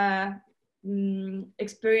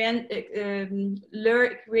experience,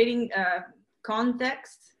 creating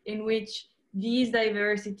context in which these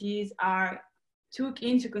diversities are took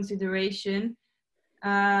into consideration,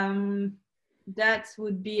 that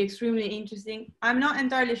would be extremely interesting. I'm not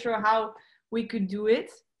entirely sure how we could do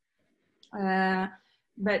it.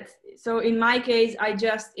 But so in my case, I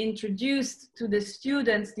just introduced to the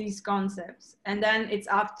students these concepts, and then it's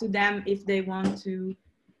up to them if they want to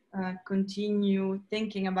continue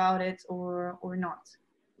thinking about it or not.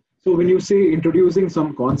 So when you say introducing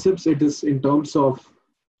some concepts, it is in terms of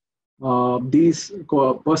these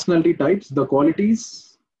personality types, the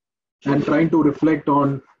qualities, and trying to reflect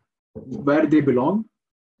on where they belong.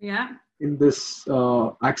 Yeah. In this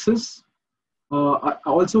axis.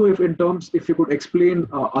 Also, if you could explain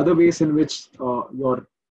other ways in which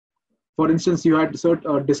for instance, you had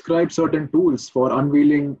described certain tools for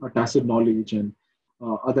unveiling tacit knowledge and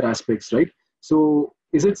other aspects, right? So,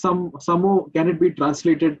 is it somehow can it be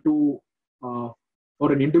translated to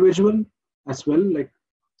for an individual as well, like?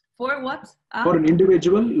 For what? For an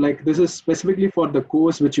individual, like this is specifically for the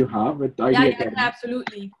course which you have with Idea Academy.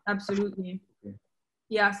 Absolutely, absolutely. Okay.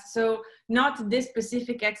 Yes, so not this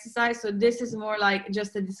specific exercise. So this is more like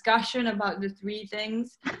just a discussion about the three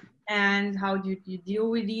things and how do you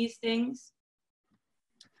deal with these things.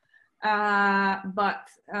 But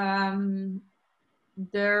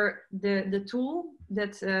the tool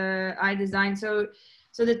that I designed. So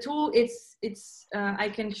the tool, it's I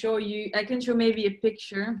can show maybe a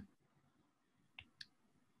picture.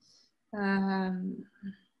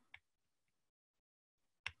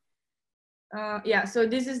 Yeah, so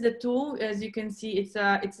this is the tool. As you can see, it's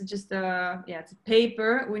just a it's a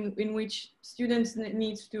paper in which students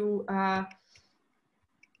need to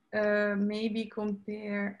maybe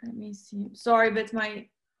compare. Let me see. Sorry, but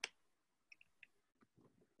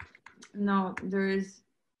there is.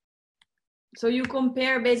 So you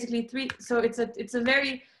compare basically three. So it's a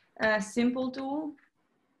very simple tool.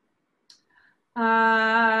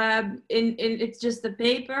 It's just a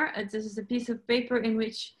paper. It's just a piece of paper in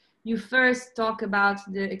which you first talk about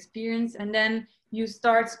the experience, and then you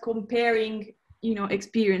start comparing,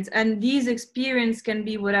 experience. And these experience can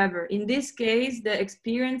be whatever. In this case, the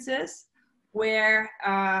experiences were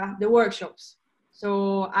the workshops.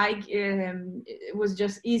 So it was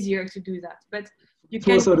just easier to do that. But it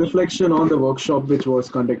was a reflection on the workshop which was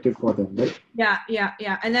conducted for them, right? Yeah.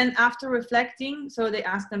 And then after reflecting, so they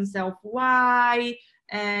ask themselves why,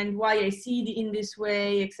 and why I see it in this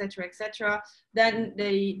way, etc., etc. Then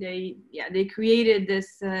they created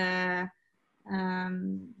this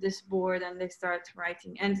this board, and they start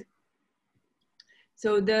writing. And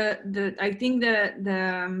so I think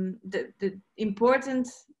the important,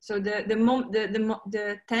 so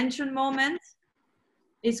the tension moment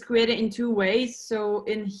is created in two ways. So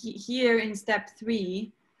here in step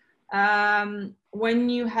 3, when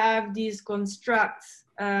you have these constructs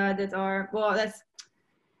that are, well,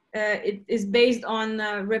 it is based on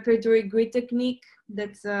repertory grid technique.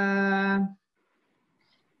 That's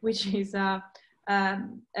which is a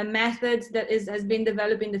method that has been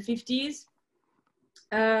developed in the 50s,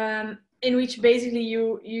 in which basically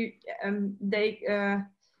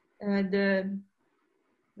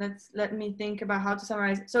let me think about how to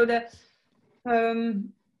summarize it. So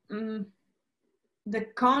the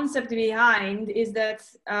concept behind is that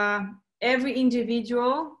every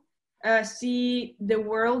individual see the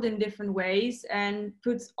world in different ways and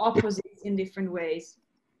puts opposites in different ways.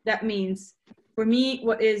 That means, for me,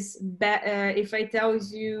 what is bad? If I tell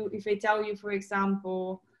you, for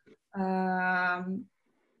example,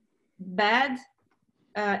 bad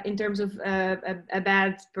in terms of a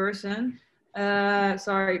bad person.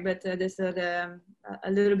 Sorry, but there's a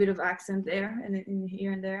little bit of accent there and in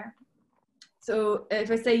here and there. So if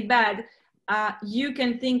I say bad, you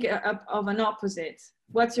can think of an opposite.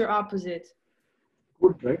 What's your opposite?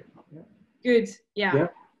 Good, right? Yeah. Good, yeah.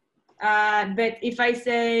 But if I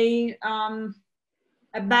say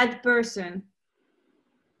a bad person,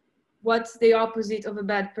 what's the opposite of a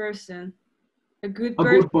bad person? A good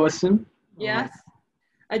person. A good person. Yes.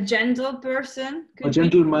 A gentle person. A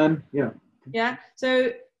gentleman, yeah. Yeah.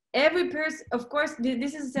 So every person, of course,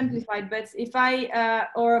 this is simplified, but if I,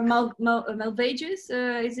 or malvageous,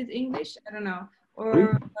 is it English? I don't know.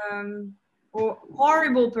 Or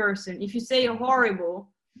horrible person. If you say horrible,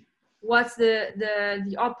 what's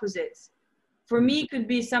the opposite? For me, it could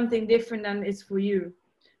be something different than it's for you.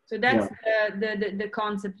 So that's the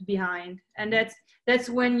concept behind. And that's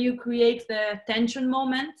when you create the tension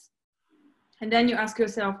moment. And then you ask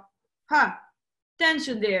yourself,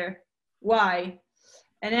 tension there. Why?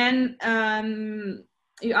 And then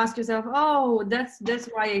you ask yourself, oh, that's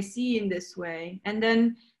why I see in this way. And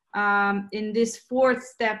then in this fourth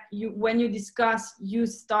step, when you discuss, you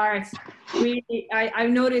start really, I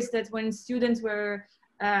noticed that when students were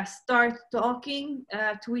start talking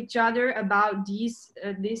to each other about these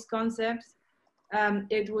concepts,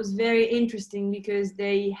 it was very interesting because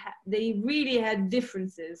they really had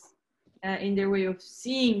differences in their way of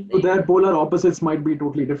seeing things. So their polar opposites might be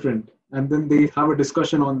totally different, and then they have a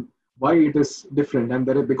discussion on why it is different, and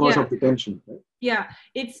that is because of the tension, right? Yeah,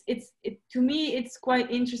 to me it's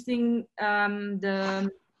quite interesting, how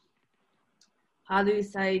do you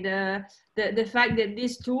say, the fact that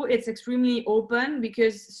this tool, it's extremely open,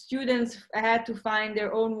 because students had to find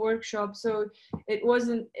their own workshop, so it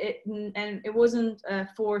wasn't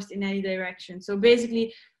forced in any direction. So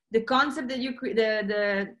basically the concept that you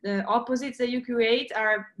the opposites that you create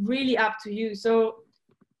are really up to you. So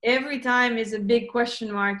every time is a big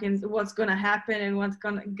question mark in what's gonna happen and what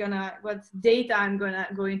data I'm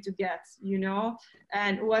going to get, you know,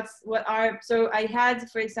 and so I had,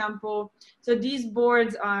 for example, so these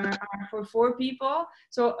boards are for 4 people.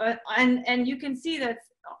 So and you can see that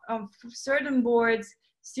on certain boards,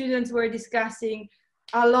 students were discussing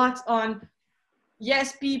a lot on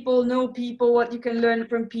yes people, no people, what you can learn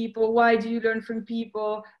from people, why do you learn from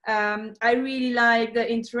people, I really like the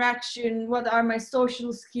interaction, what are my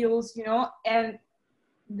social skills, you know. And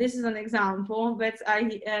this is an example, but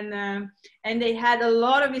and they had a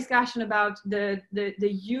lot of discussion about the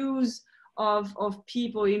use of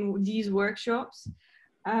people in these workshops.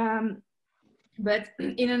 But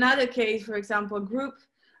in another case, for example, a group,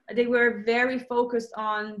 they were very focused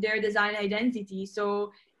on their design identity.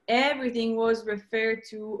 So everything was referred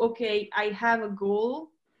to, okay, I have a goal,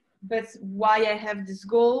 but why I have this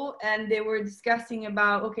goal. And they were discussing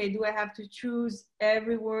about, okay, do I have to choose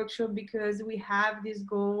every workshop because we have this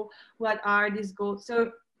goal? What are these goals?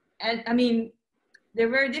 So, and I mean, they're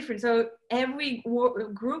very different. So every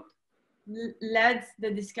group led the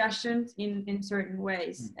discussions in certain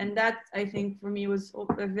ways. And that, I think, for me was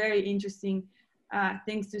a very interesting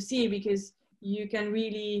things to see, because you can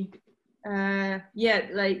really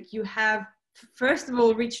like you have, first of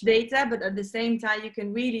all, rich data, but at the same time you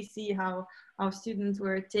can really see how students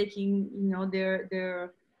were taking, you know,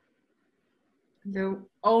 their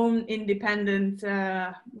own independent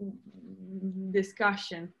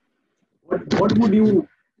discussion. What would you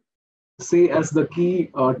say as the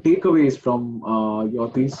key takeaways from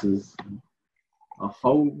your thesis?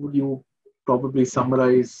 How would you probably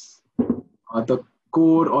summarize the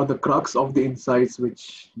core or the crux of the insights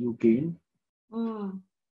which you gained,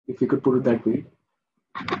 if you could put it that way?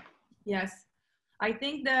 Yes, I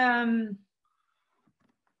think that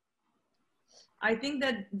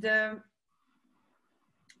the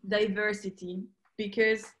diversity,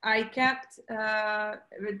 because I kept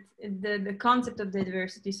the concept of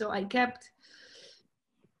diversity. So I kept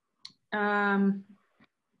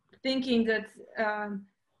thinking that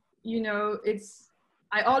you know,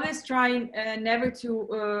 I always try never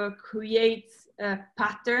to create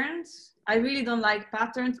patterns. I really don't like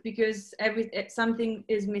patterns because something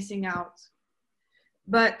is missing out.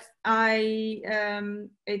 But I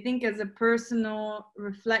think as a personal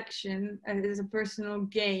reflection, as a personal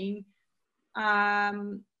gain,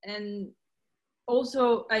 and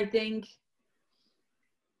also I think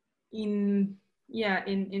in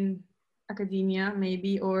academia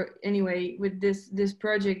maybe, or anyway with this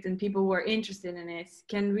project, and people who are interested in it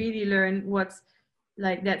can really learn what's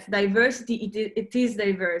like that diversity. It is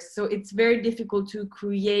diverse, so it's very difficult to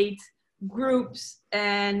create groups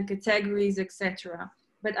and categories, etc.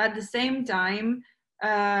 But at the same time,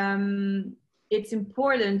 it's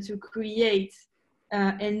important to create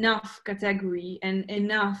enough category and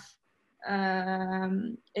enough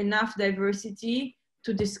diversity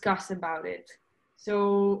to discuss about it.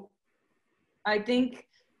 So I think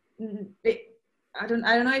I don't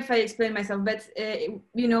know if I explain myself, but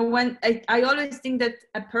you know, when I always think that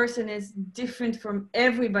a person is different from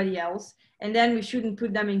everybody else, and then we shouldn't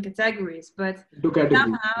put them in categories. But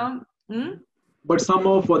somehow, but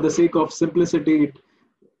somehow, for the sake of simplicity,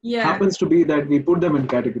 it happens to be that we put them in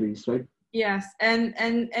categories, right? Yes, and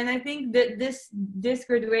I think that this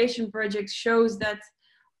graduation project shows that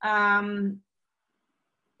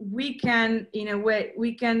we can, in a way,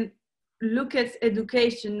 we can look at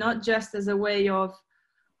education not just as a way of,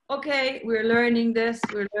 okay, we're learning this,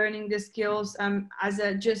 we're learning the skills as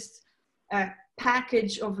just a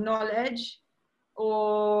package of knowledge,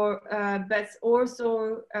 or but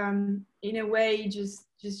also in a way just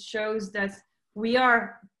shows that we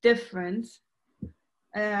are different,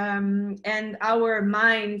 and our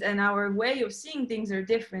mind and our way of seeing things are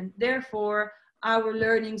different. Therefore, our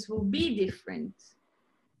learnings will be different.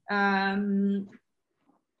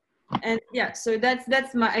 And yeah, so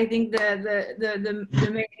that's my, I think the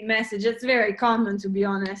main message. It's very common, to be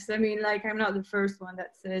honest. I mean, like, I'm not the first one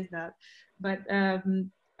that says that, but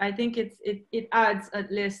I think it adds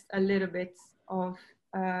at least a little bit of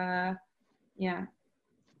yeah.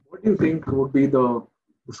 What do you think would be the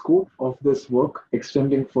scope of this work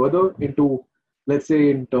extending further into, let's say,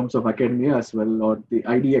 in terms of academia as well, or the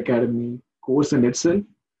ID Academy course in itself?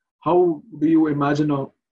 How do you imagine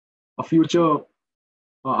a future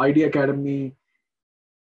ID Academy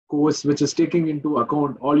course which is taking into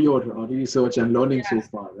account all your research and learning so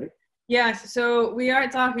far, right? Yes, so we are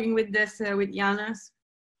talking with this with Janus.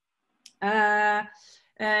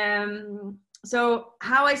 So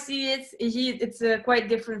how I see it, it's quite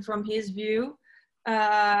different from his view.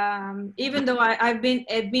 Even though I've been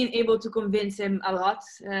able to convince him a lot,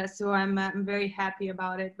 so I'm very happy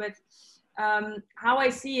about it. But how I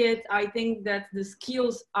see it, I think that the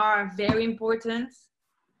skills are very important.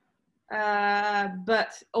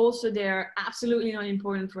 But also they're absolutely not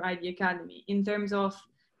important for ID Academy in terms of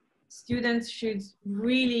students should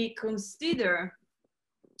really consider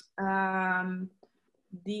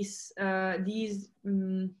these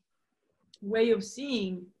way of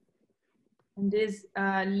seeing and these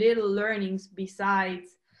little learnings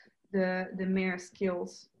besides the mere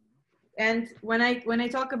skills. And when I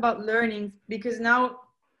talk about learnings, because now,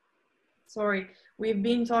 sorry, we've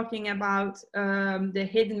been talking about the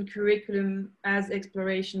hidden curriculum as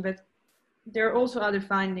exploration, but there are also other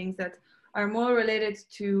findings that are more related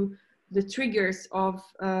to the triggers of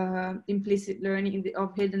implicit learning,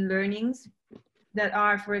 of hidden learnings, that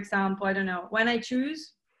are, for example, I don't know, when I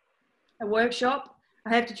choose a workshop,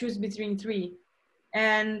 I have to choose between three.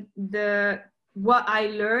 And what I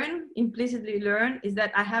learn, implicitly learn, is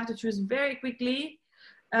that I have to choose very quickly,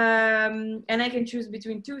 and I can choose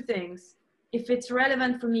between two things. If it's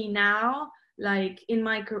relevant for me now, like in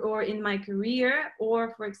my career,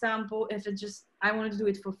 or for example, if it's just, I want to do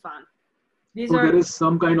it for fun. So there is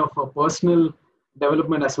some kind of a personal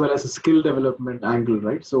development as well as a skill development angle,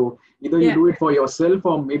 right? So either you do it for yourself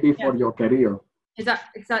or maybe for your career.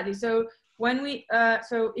 Exactly. So when we,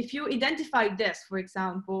 so if you identify this, for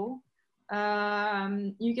example,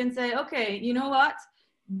 you can say, okay, you know what?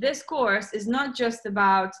 This course is not just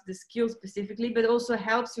about the skills specifically, but also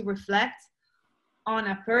helps you reflect on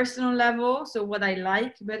a personal level, so what I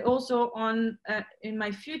like, but also on in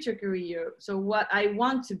my future career, so what I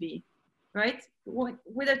want to be, right?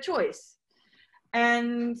 With a choice.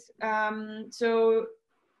 And so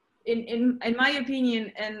in my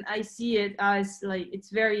opinion, and I see it as like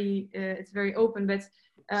it's very open, but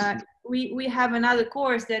we have another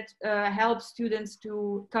course that helps students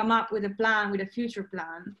to come up with a plan, with a future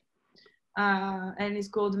plan, and it's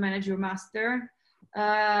called Manage Your Master.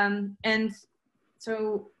 And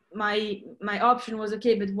so my option was,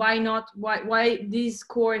 okay, but why not? Why this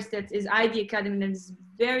course that is ID Academy, that is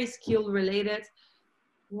very skill related,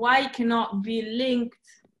 why cannot be linked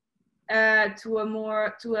to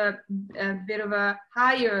a bit of a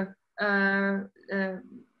higher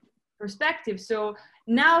perspective? So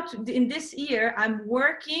now in this year, I'm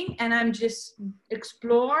working and I'm just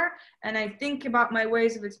explore, and I think about my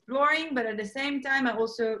ways of exploring, but at the same time, I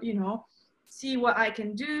also, you know, see what I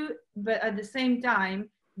can do. But at the same time,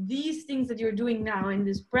 these things that you're doing now in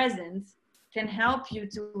this present can help you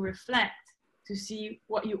to reflect, to see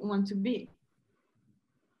what you want to be.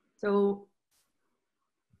 So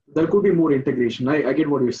there could be more integration. I get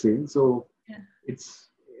what you're saying. So it's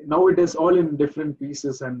now it is all in different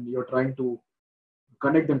pieces and you're trying to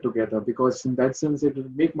connect them together, because in that sense it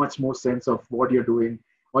will make much more sense of what you're doing.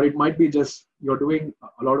 Or it might be just you're doing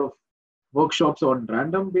a lot of workshops on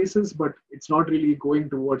random basis, but it's not really going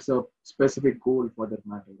towards a specific goal for that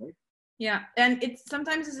matter, right? Yeah, and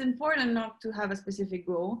sometimes it's important not to have a specific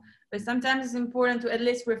goal, but sometimes it's important to at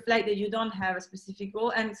least reflect that you don't have a specific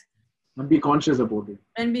goal and be conscious about it.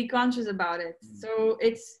 And be conscious about it. So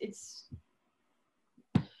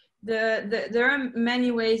there are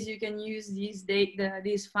many ways you can use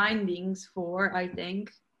these findings for, I think.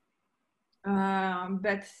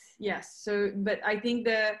 But yes, so but I think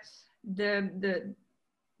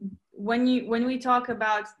when we talk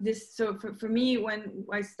about this, so for me, when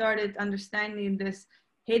I started understanding this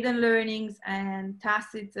hidden learnings and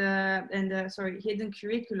tacit hidden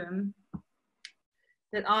curriculum,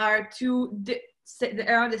 that are they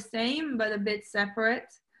are the same but a bit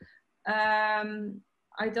separate,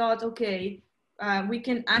 I thought, okay, we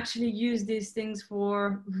can actually use these things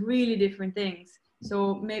for really different things.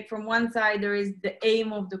 So maybe from one side there is the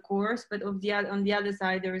aim of the course, but on the other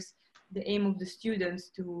side there is the aim of the students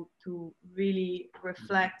to really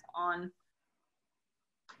reflect on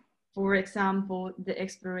for example, the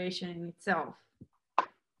exploration in itself.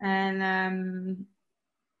 And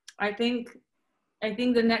I think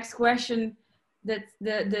the next question that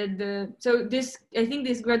so this, I think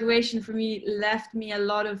this graduation for me left me a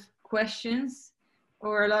lot of questions,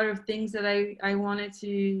 or a lot of things that I wanted to,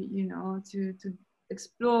 you know, to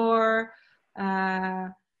explore,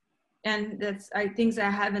 and that's things I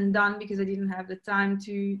haven't done because I didn't have the time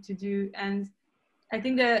to do. And I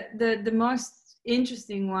think that the most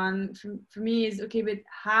interesting one for me is, okay, but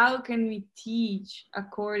how can we teach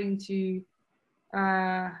according to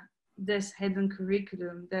this hidden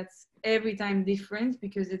curriculum that's every time different,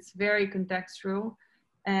 because it's very contextual,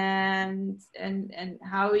 and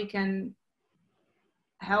how we can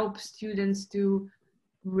help students to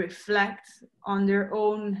reflect on their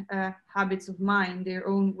own habits of mind, their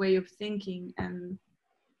own way of thinking. And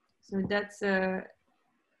so that's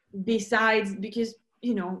besides, because,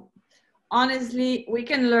 you know, honestly, we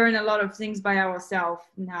can learn a lot of things by ourselves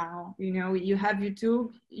now. You know, you have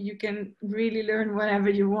YouTube, you can really learn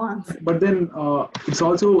whatever you want. But then it's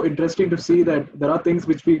also interesting to see that there are things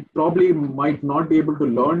which we probably might not be able to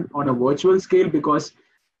learn on a virtual scale, because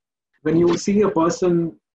when you see a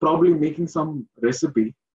person probably making some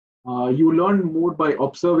recipe, you learn more by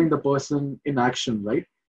observing the person in action, right?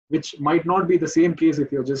 Which might not be the same case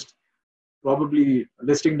if you're just probably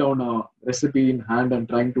listing down a recipe in hand and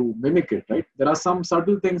trying to mimic it, right? There are some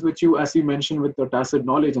subtle things which you, as you mentioned, with the tacit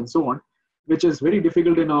knowledge and so on, which is very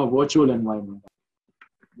difficult in a virtual environment.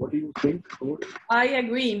 What do you think? I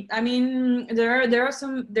agree. I mean, there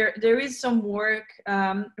is some work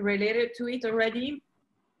related to it already.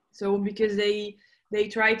 So because they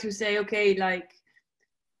try to say, okay, like,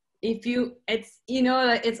 if you, it's, you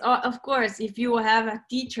know, it's, of course, if you have a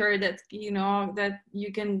teacher that, you know, that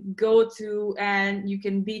you can go to and you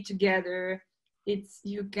can be together, it's,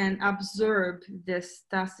 you can absorb this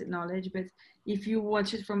tacit knowledge. But if you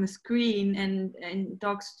watch it from a screen and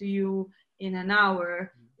talks to you in an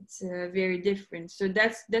hour, it's very different. So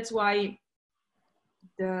that's why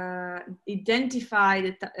the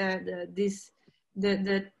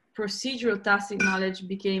procedural tacit knowledge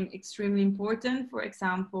became extremely important. For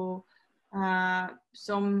example, I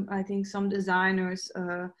think some designers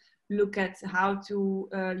look at how to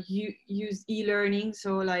use e-learning,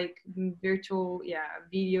 so like virtual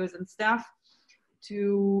videos and stuff,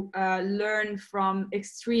 to learn from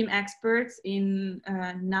extreme experts in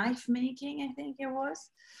knife making, I think it was.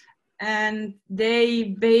 And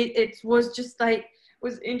it was just like,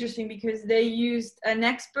 was interesting because they used an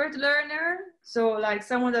expert learner, so like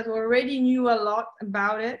someone that already knew a lot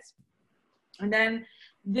about it, and then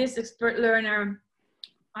this expert learner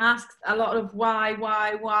asked a lot of why,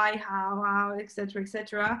 how,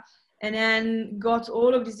 etc., and then got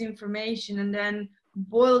all of this information and then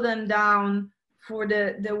boiled them down for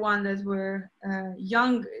the one that were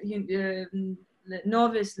young,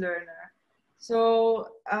 novice learner. So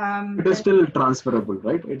it is still transferable,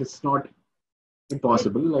 right? It is not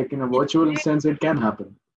impossible. Like in a virtual sense, it can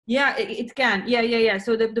happen. Yeah, it can. Yeah.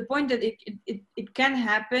 So the point that it can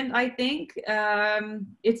happen, I think,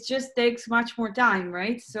 it just takes much more time,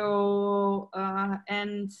 right? So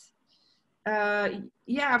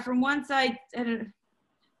from one side,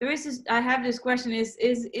 I have this question: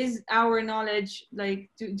 is our knowledge, like,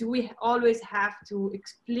 do we always have to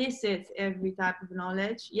explicit every type of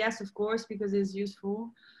knowledge? Yes, of course, because it's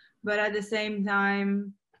useful, but at the same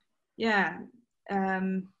time, yeah.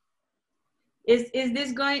 Is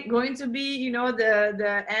this going to be, you know,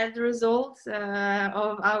 the end result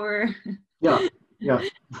of our life?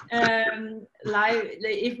 Like,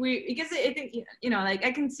 if we, because I think, you know, like,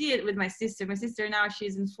 I can see it with my sister. My sister now,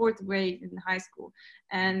 she's in 4th grade in high school,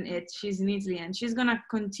 and she's in Italy, and she's gonna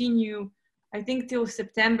continue, I think, till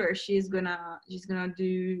September. She's gonna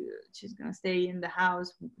stay in the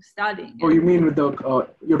house studying. Oh, you mean with the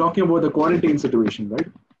you're talking about the quarantine situation, right?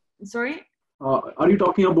 Sorry? Are you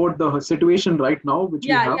talking about the situation right now, which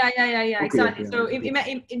we have? Okay, exactly.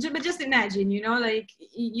 Okay. So but just imagine, you know, like,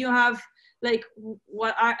 you have, like,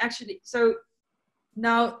 what are actually, so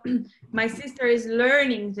now my sister is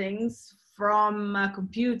learning things from a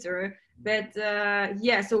computer, but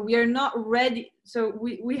so we are not ready. So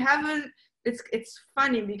we haven't, it's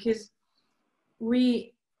funny because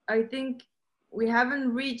I think we haven't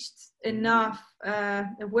reached enough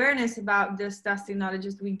awareness about this tacit knowledge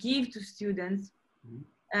we give to students,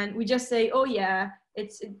 and we just say, oh yeah,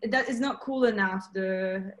 that is not cool enough,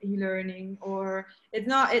 the e-learning, or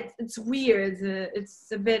it's weird,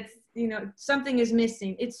 it's a bit, you know, something is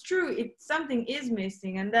missing. It's true, something is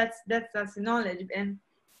missing, and that's tacit knowledge, and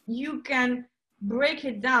you can break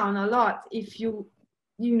it down a lot if you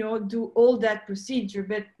you know, do all that procedure,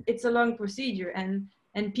 but it's a long procedure, and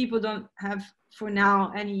people don't have for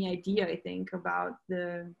now any idea, I think, about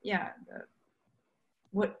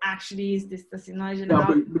what actually is this tacit knowledge and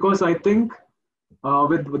how. Because I think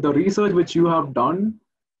with the research which you have done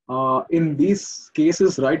in these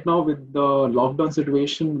cases right now with the lockdown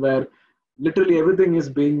situation where literally everything is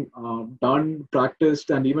being done, practiced,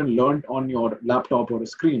 and even learned on your laptop or a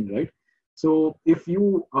screen, right? So if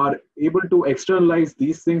you are able to externalize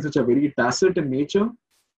these things which are very tacit in nature,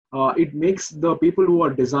 it makes the people who are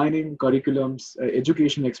designing curriculums,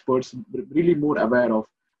 education experts, really more aware of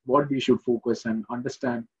what we should focus and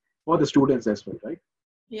understand for the students as well, right?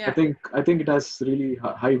 Yeah. I think it has really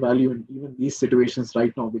high value in even these situations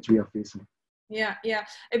right now which we are facing. Yeah,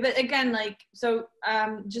 but again, like, so I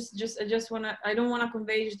don't want to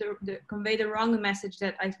convey the wrong message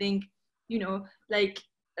that I think, you know, like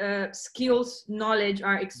skills, knowledge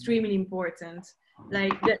are extremely important.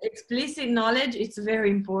 Like the explicit knowledge, it's very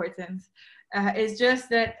important. It's just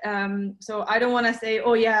that so I don't want to say,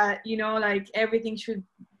 oh yeah, you know, like everything should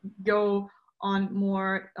go on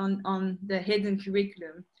more on the hidden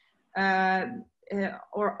curriculum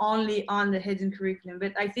or only on the hidden curriculum.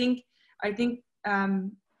 But I think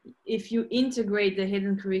if you integrate the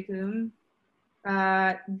hidden curriculum,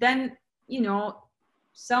 then, you know,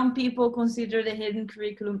 some people consider the hidden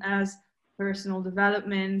curriculum as personal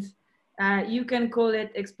development. You can call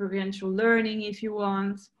it experiential learning if you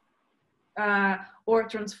want, or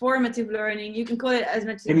transformative learning. You can call it as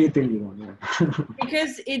much anything you want. Yeah.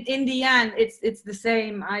 Because in the end, it's the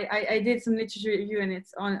same. I did some literature review, and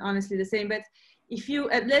it's honestly the same. But if you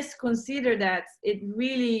at least consider that, it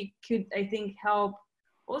really could, I think, help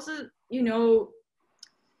also, you know,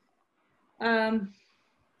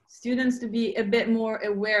 students to be a bit more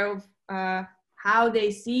aware of how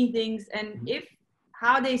they see things, and if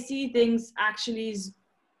how they see things actually is,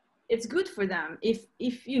 it's good for them. If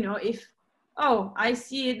you know, if, oh, I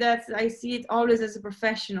see it always as a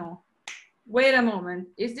professional. Wait a moment,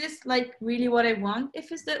 is this like really what I want?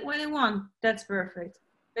 If it's that what I want, that's perfect.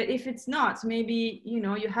 But if it's not, maybe, you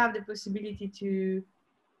know, you have the possibility to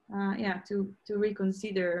to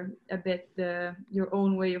reconsider a bit your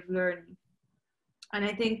own way of learning. And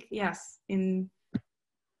I think, yes,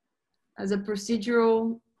 as a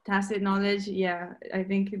procedural tacit knowledge, yeah, I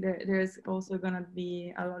think there's also going to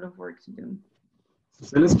be a lot of work to do.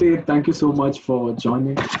 Celeste, thank you so much for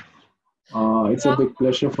joining. It's a big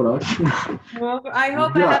pleasure for us. Well, I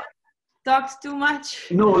hope I haven't talked too much.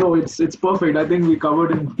 No, it's perfect. I think we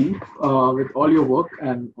covered in deep with all your work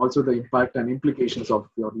and also the impact and implications of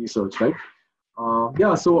your research, right?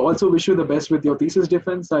 So also wish you the best with your thesis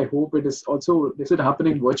defense. I hope it is also, is it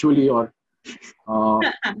happening virtually or? Oh,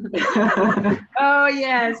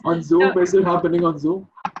 yes. On Zoom, is it happening on Zoom?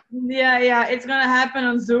 Yeah, it's gonna happen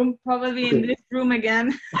on Zoom, probably in this room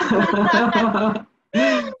again. All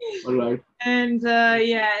right. And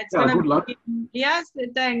it's gonna good luck. Yes,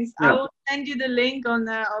 thanks. I will send you the link on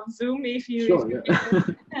Zoom if you. Sure.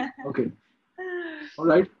 Okay. All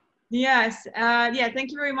right. Yes.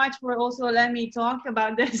 Thank you very much for also letting me talk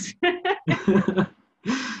about this.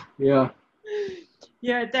 Yeah.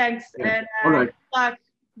 Yeah. Thanks. Yeah. And all right.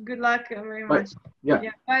 Good luck very much.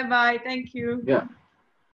 Bye. Yeah. Bye. Thank you. Yeah.